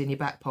 quid in your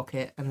back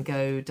pocket and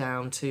go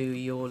down to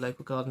your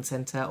local garden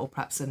centre or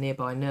perhaps a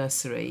nearby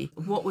nursery,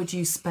 what would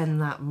you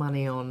spend that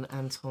money on,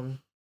 Anton?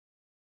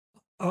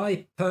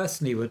 I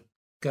personally would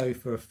go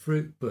for a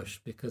fruit bush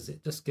because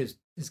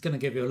it's going to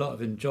give you a lot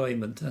of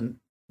enjoyment, and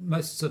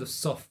most sort of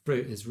soft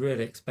fruit is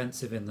really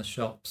expensive in the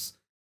shops,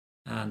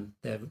 and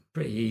they're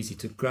pretty easy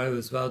to grow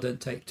as well,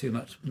 don't take too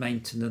much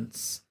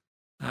maintenance,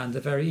 and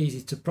they're very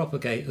easy to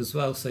propagate as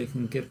well, so you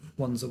can give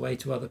ones away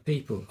to other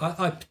people.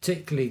 I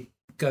particularly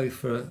go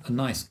for a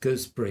nice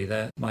gooseberry.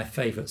 They're my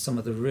favourite, some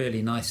of the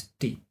really nice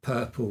deep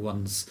purple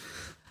ones.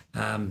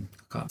 I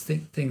can't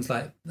think things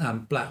like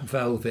black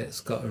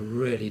velvet's got a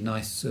really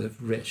nice sort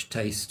of rich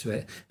taste to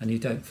it, and you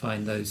don't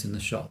find those in the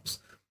shops.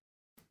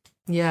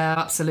 Yeah,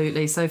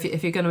 absolutely. So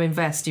if you're going to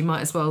invest, you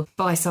might as well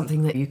buy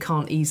something that you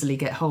can't easily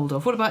get hold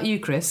of. What about you,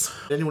 Chris?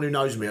 Anyone who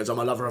knows me, I'm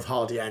a lover of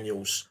hardy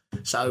annuals.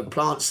 So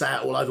plants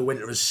that all over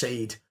winter as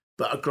seed,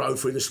 but grow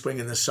through the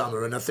spring and the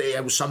summer. And I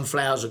think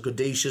sunflowers,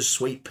 godetias,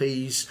 sweet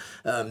peas,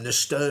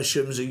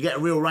 nasturtiums. You get a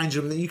real range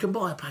of them. You can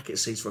buy a packet of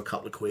seeds for a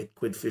couple of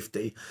quid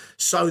 50,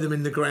 sow them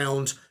in the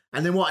ground.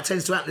 And then what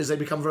tends to happen is they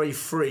become very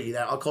free.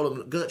 I call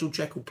them Gertrude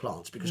Jekyll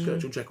plants because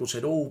Gertrude Jekyll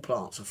said all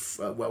plants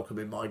are welcome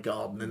in my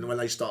garden, and when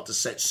they start to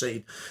set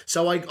seed.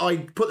 So I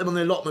put them on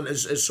the allotment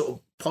as sort of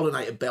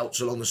pollinated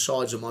belts along the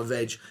sides of my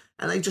veg,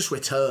 and they just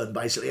return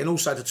basically. And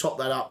also to top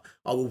that up,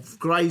 I will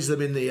graze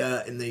them in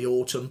the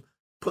autumn,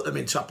 put them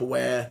in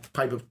Tupperware,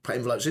 paper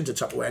envelopes into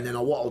Tupperware, and then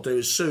what I'll do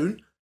is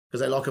soon,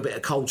 because they like a bit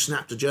of cold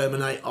snap to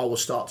germinate, I will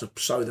start to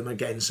sow them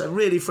again. So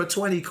really for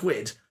 20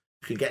 quid,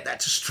 you can get that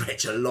to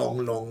stretch a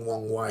long, long,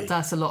 long way.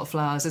 That's a lot of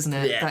flowers, isn't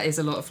it? Yeah. That is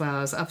a lot of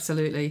flowers,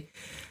 absolutely.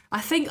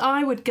 I think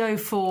I would go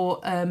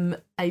for a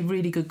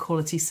really good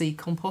quality seed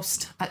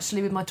compost,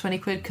 actually, with my 20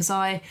 quid, because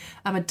I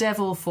am a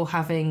devil for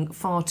having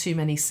far too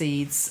many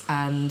seeds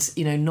and,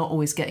 not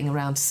always getting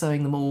around to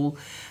sowing them all.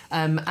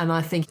 And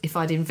I think if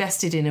I'd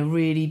invested in a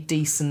really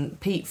decent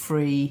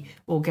peat-free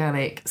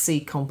organic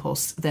seed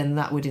compost, then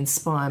that would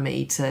inspire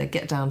me to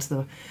get down to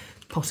the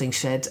potting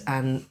shed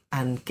and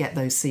get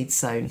those seeds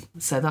sown.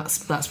 So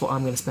that's what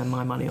I'm going to spend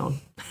my money on.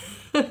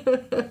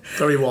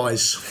 Very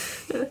wise.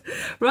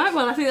 Right,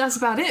 well, I think that's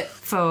about it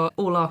for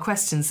all our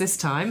questions this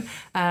time.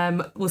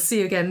 We'll see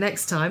you again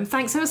next time.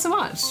 Thanks ever so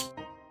much.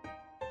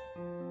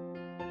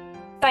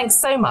 Thanks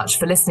so much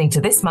for listening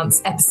to this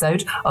month's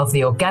episode of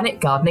the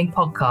Organic Gardening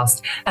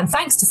Podcast. And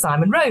thanks to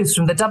Simon Rose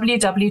from the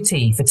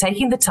WWT for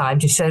taking the time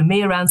to show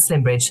me around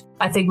Slimbridge.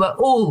 I think we're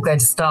all going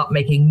to start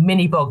making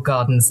mini bog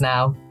gardens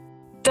now.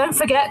 Don't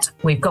forget,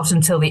 we've got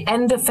until the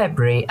end of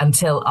February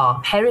until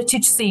our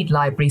Heritage Seed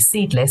Library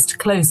seed list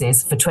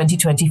closes for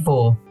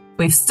 2024.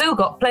 We've still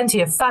got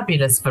plenty of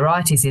fabulous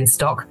varieties in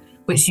stock,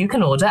 which you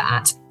can order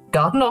at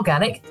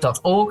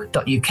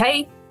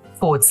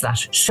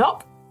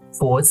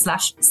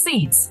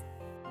gardenorganic.org.uk/shop/seeds.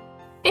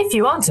 If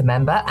you aren't a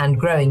member and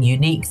growing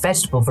unique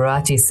vegetable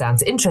varieties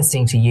sounds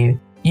interesting to you,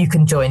 you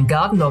can join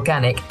Garden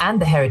Organic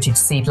and the Heritage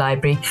Seed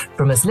Library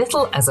from as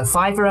little as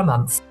 £5 a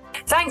month.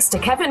 Thanks to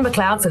Kevin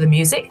MacLeod for the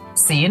music.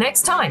 See you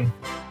next time.